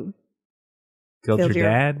you killed your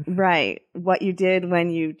dad. Right. What you did when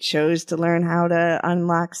you chose to learn how to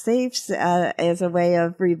unlock safes as a way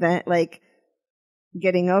of revenge, like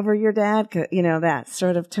getting over your dad, that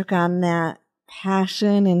sort of took on that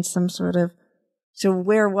passion and some sort of. So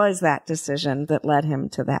where was that decision that led him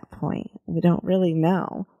to that point? We don't really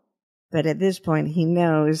know. But at this point, he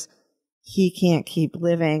knows he can't keep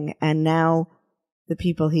living. And now the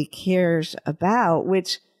people he cares about,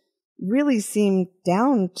 which really seemed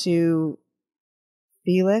down to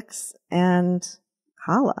Felix and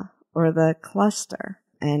Kala, or the cluster.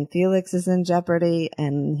 And Felix is in jeopardy,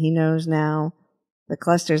 and he knows now the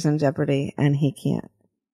cluster's in jeopardy, and he can't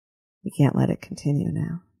let it continue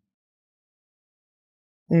now.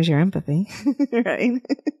 There's your empathy, right?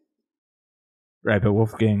 Right, but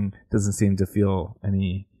Wolfgang doesn't seem to feel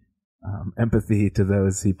any empathy to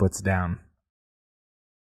those he puts down.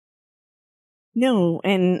 No,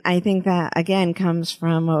 and I think that, again, comes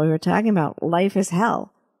from what we were talking about. Life is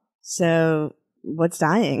hell. So what's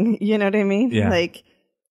dying? You know what I mean? Yeah. Like,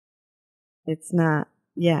 it's not,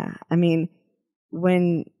 yeah. I mean,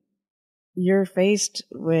 when you're faced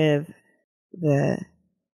with the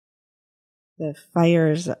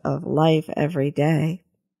fires of life every day,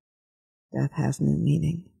 death has no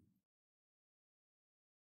meaning.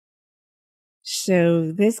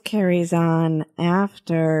 So this carries on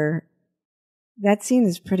after, that scene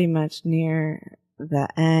is pretty much near the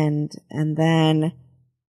end, and then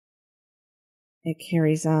it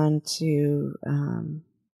carries on to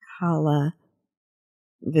Kala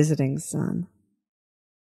visiting son.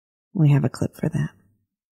 We have a clip for that.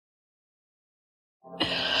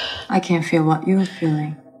 I can feel what you're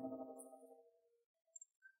feeling.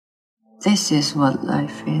 This is what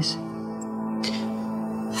life is.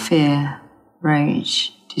 Fear,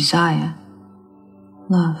 rage, desire,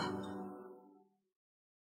 love.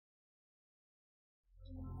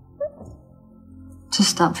 To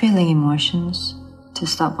stop feeling emotions, to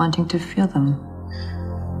stop wanting to feel them,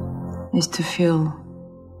 is to feel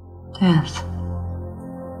death.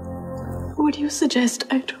 What do you suggest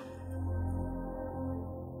I do?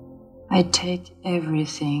 I take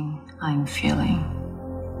everything I'm feeling,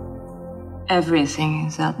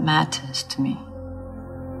 everything that matters to me.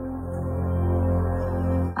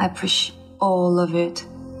 I push all of it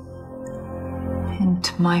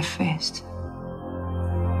into my fist.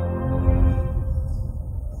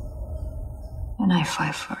 And I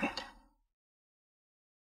fight for it.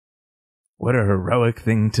 What a heroic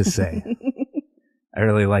thing to say. I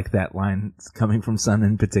really like that line. It's coming from Son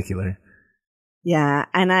in particular. Yeah,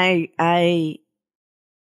 and I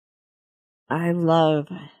love,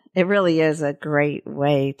 it really is a great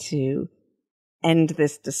way to end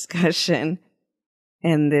this discussion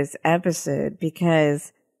in this episode,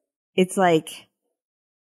 because it's like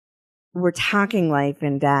we're talking life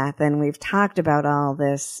and death, and we've talked about all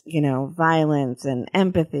this, you know, violence and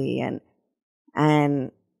empathy, and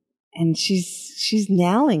she's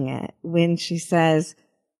nailing it when she says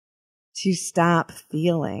to stop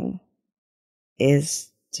feeling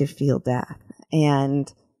is to feel death.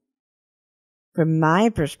 And from my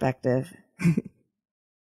perspective,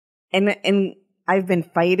 and I've been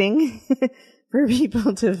fighting for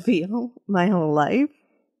people to feel my whole life.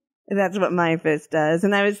 That's what my fist does.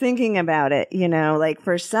 And I was thinking about it, you know, like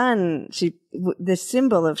for Son, the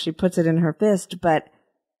symbol of she puts it in her fist, but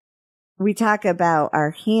we talk about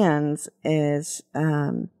our hands as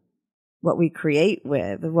what we create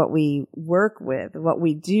with, what we work with, what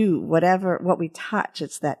we do, whatever, what we touch.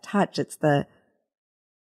 It's that touch.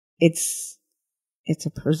 It's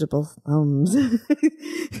opposable thumbs.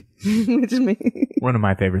 One of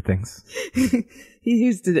my favorite things. He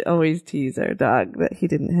used to always tease our dog that he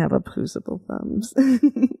didn't have opposable thumbs,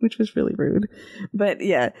 which was really rude. But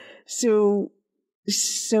yeah, so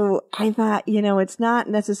I thought, you know, it's not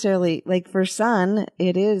necessarily like for Son,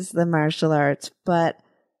 it is the martial arts, but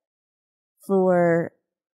for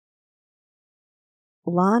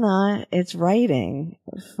Lana, it's writing,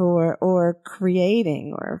 or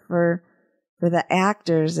creating, or for the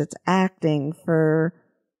actors, it's acting, for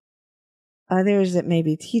others, it may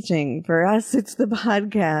be teaching. For us, it's the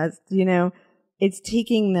podcast, you know, it's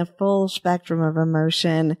taking the full spectrum of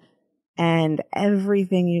emotion and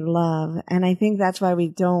everything you love. And I think that's why we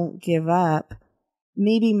don't give up.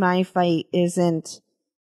 Maybe my fight isn't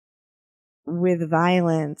with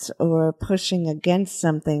violence or pushing against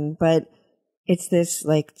something, but it's this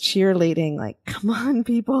like cheerleading, like, come on,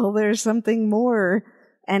 people, there's something more.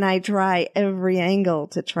 And I try every angle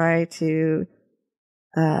to try to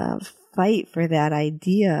fight for that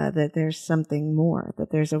idea that there's something more,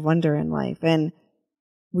 that there's a wonder in life. And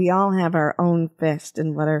we all have our own fist,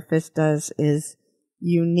 and what our fist does is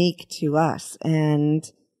unique to us. And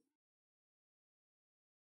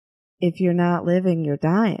if you're not living, you're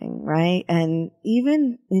dying, right? And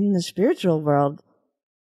even in the spiritual world,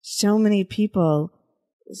 so many people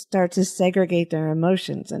start to segregate their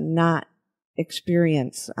emotions and not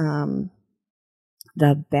experience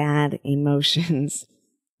the bad emotions.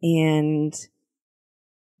 And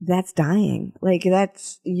that's dying. Like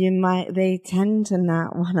they tend to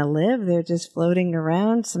not want to live. They're just floating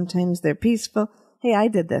around. Sometimes they're peaceful. Hey, I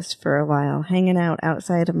did this for a while, hanging out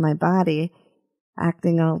outside of my body,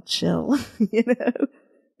 acting all chill, you know?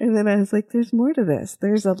 And then I was like, there's more to this.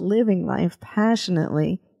 There's a living life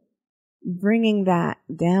passionately, bringing that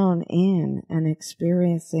down in and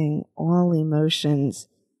experiencing all emotions.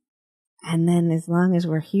 And then as long as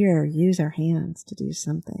we're here, use our hands to do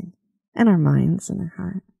something, and our minds and our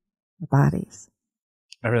heart, our bodies.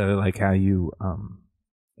 I really like how you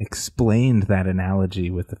explained that analogy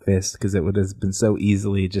with the fist, because it would have been so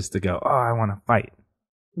easily just to go, oh, I want to fight.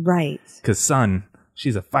 Right. Because Sun,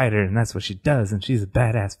 she's a fighter, and that's what she does, and she's a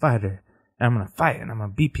badass fighter. And I'm going to fight, and I'm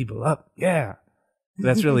going to beat people up. Yeah. But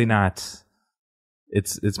that's really not,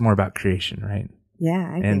 it's more about creation, right?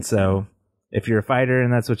 Yeah. And so if you're a fighter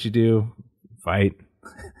and that's what you do, fight.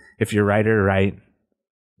 If you're a writer, write.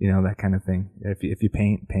 You know, that kind of thing. If you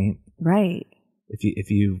paint, paint. Right. If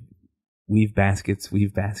you weave baskets,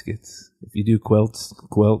 weave baskets. If you do quilts,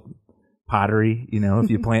 quilt. Pottery, you know, if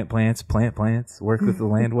you plant plants, plant plants, work with the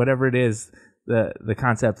land, whatever it is. The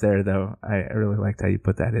concept there, though, I really liked how you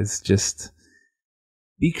put that, is just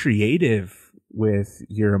be creative with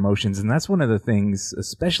your emotions. And that's one of the things,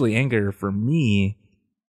 especially anger for me,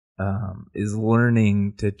 is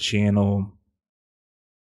learning to channel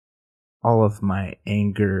all of my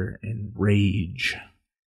anger and rage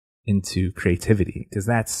into creativity, because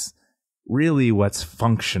that's really what's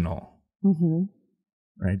functional. Mm-hmm.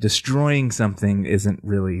 Right? Destroying something isn't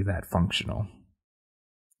really that functional.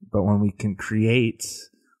 But when we can create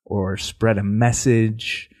or spread a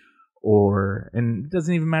message, and it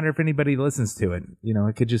doesn't even matter if anybody listens to it, you know,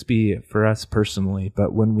 it could just be for us personally.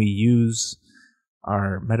 But when we use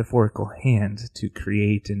our metaphorical hand to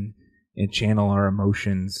create and channel our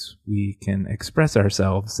emotions, we can express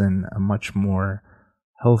ourselves in a much more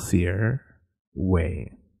healthier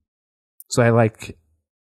way. So I like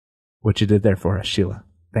what you did there for us, Sheila.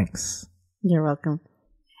 Thanks. You're welcome.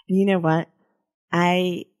 You know what?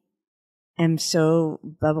 I am so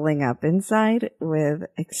bubbling up inside with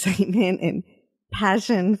excitement and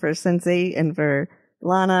passion for Sense8 and for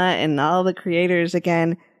Lana and all the creators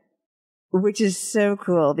again, which is so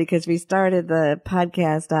cool, because we started the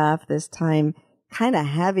podcast off this time kind of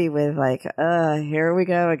heavy with like, here we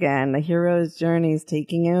go again. The hero's journey is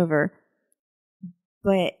taking over.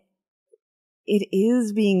 But it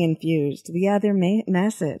is being infused. The other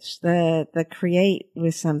message, the create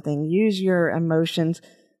with something, use your emotions.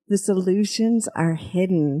 The solutions are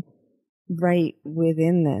hidden right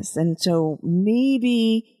within this. And so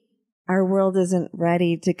maybe our world isn't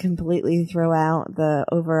ready to completely throw out the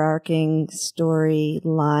overarching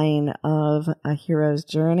storyline of a hero's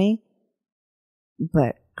journey,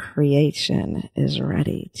 but creation is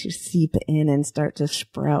ready to seep in and start to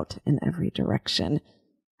sprout in every direction.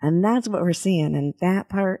 And that's what we're seeing, and that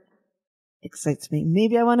part excites me.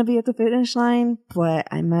 Maybe I want to be at the finish line, but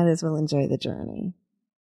I might as well enjoy the journey.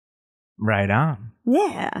 Right on.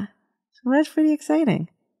 Yeah. So that's pretty exciting.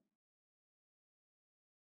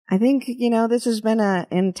 I think, this has been an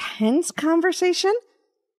intense conversation,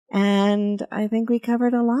 and I think we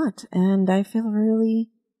covered a lot, and I feel really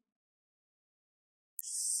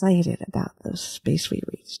excited about the space we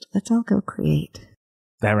reached. Let's all go create.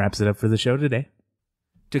 That wraps it up for the show today.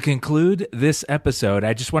 To conclude this episode,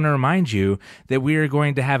 I just want to remind you that we are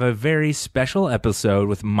going to have a very special episode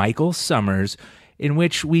with Michael Summers, in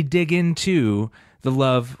which we dig into the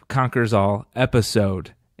Love Conquers All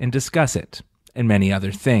episode and discuss it and many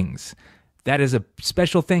other things. That is a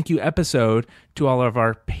special thank you episode to all of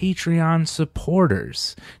our Patreon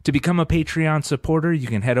supporters. To become a Patreon supporter, you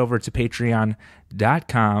can head over to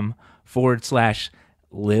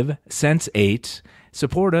patreon.com/LiveSense8.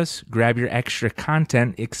 Support us, grab your extra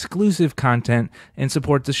content, exclusive content, and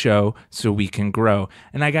support the show so we can grow.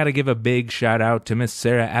 And I got to give a big shout out to Miss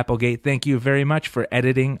Sarah Applegate. Thank you very much for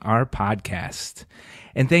editing our podcast.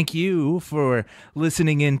 And thank you for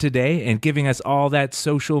listening in today and giving us all that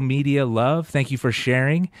social media love. Thank you for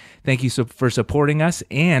sharing. Thank you for supporting us.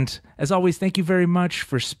 And as always, thank you very much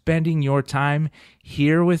for spending your time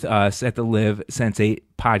here with us at the Live Sense8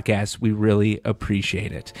 podcast. We really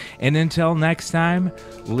appreciate it. And until next time,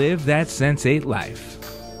 live that Sense8 life.